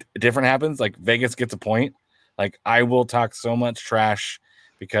something different happens, like Vegas gets a point, like I will talk so much trash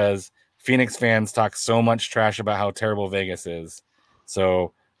because Phoenix fans talk so much trash about how terrible Vegas is.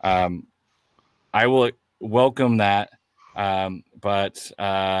 So I will welcome that. I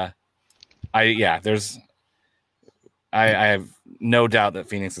have no doubt that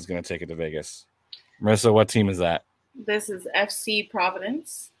Phoenix is going to take it to Vegas. Marissa, what team is that? This is FC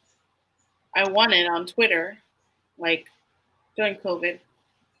Providence. I won it on Twitter, like during COVID.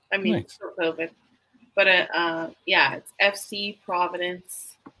 I mean, Nice. still COVID. But it's FC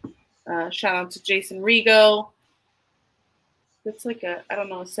Providence. Shout out to Jason Rigo. It's like a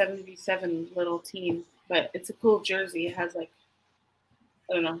 77 little team, but it's a cool jersey. It has like,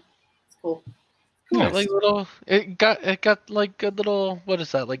 I don't know, it's cool. Yeah, Nice. like little. It got like a little. What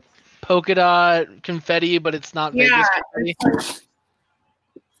is that? Like polka dot confetti, but it's not Vegas confetti.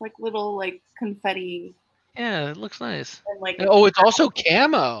 It's like little like confetti. Yeah, it looks nice. And like it's also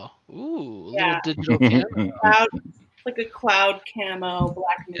camo. Ooh, Yeah. little digital camo. cloud, like a cloud camo,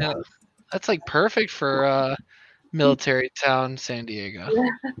 black and Yeah. white. That's like perfect for military town San Diego.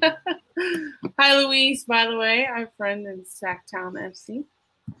 Hi, Luis. By the way, our friend in Sacktown FC.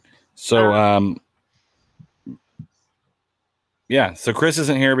 So so Chris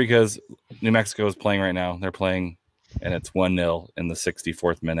isn't here because New Mexico is playing right now. They're playing, and it's 1-0 in the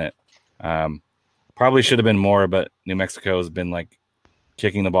 64th minute. Probably should have been more, but New Mexico has been like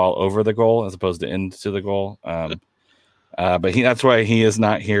kicking the ball over the goal as opposed to into the goal. But that's why he is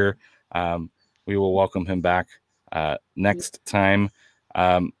not here. We will welcome him back next time.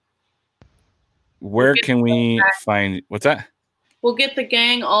 Where can we find what's that? We'll get the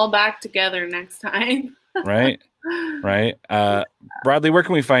gang all back together next time. Right? right? Bradley, where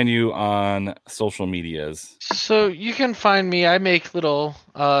can we find you on social medias? So you can find me. I make little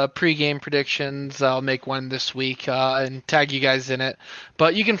pre-game predictions. I'll make one this week and tag you guys in it.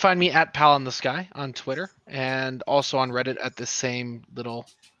 But you can find me at Pal in the Sky on Twitter and also on Reddit at the same little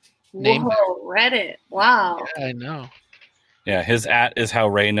name. Whoa, Reddit. Wow. Yeah, I know. Yeah, his @ is how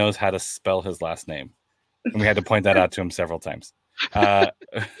Ray knows how to spell his last name. And we had to point that out to him several times.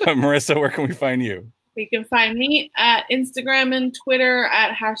 Marissa, where can we find you? You can find me at Instagram and Twitter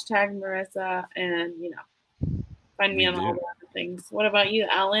at #Marissa, and find me on all the other things. What about you,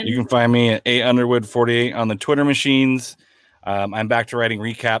 Alan? You can find me at @Underwood48 on the Twitter machines. I'm back to writing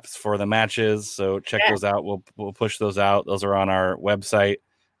recaps for the matches, so check those out. We'll push those out. Those are on our website.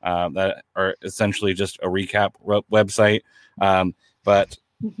 That are essentially just a recap website. But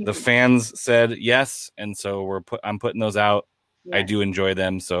the fans said yes, and so I'm putting those out. Yes. I do enjoy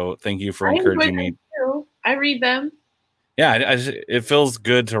them, so thank you for encouraging me. I read them. Yeah, it feels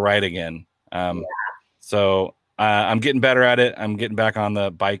good to write again. So I'm getting better at it. I'm getting back on the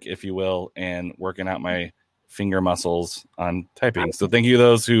bike, if you will, and working out my finger muscles on typing. So thank you to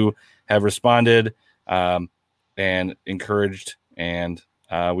those who have responded and encouraged. And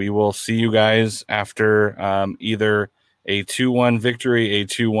we will see you guys after either a 2-1 victory, a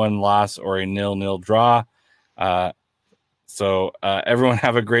 2-1 loss, or a 0-0 draw. So everyone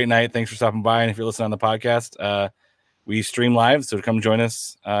have a great night. Thanks for stopping by. And if you're listening on the podcast, we stream live. So come join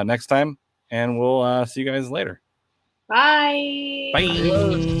us next time. And we'll see you guys later. Bye.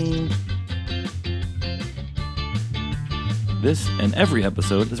 Bye. This and every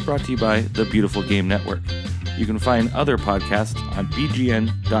episode is brought to you by the Beautiful Game Network. You can find other podcasts on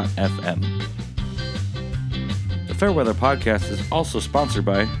bgn.fm. The Fairweather Podcast is also sponsored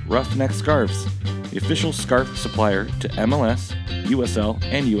by Roughneck Scarves, the official scarf supplier to MLS, USL,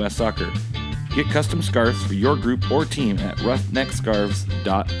 and US Soccer. Get custom scarves for your group or team at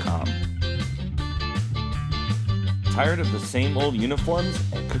roughneckscarves.com. Tired of the same old uniforms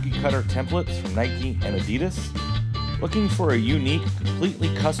and cookie-cutter templates from Nike and Adidas? Looking for a unique,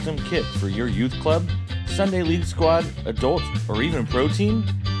 completely custom kit for your youth club, Sunday League squad, adult, or even pro team?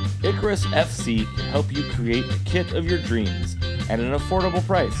 Icarus FC can help you create a kit of your dreams at an affordable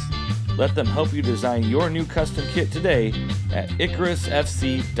price. Let them help you design your new custom kit today at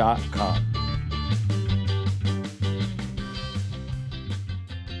IcarusFC.com.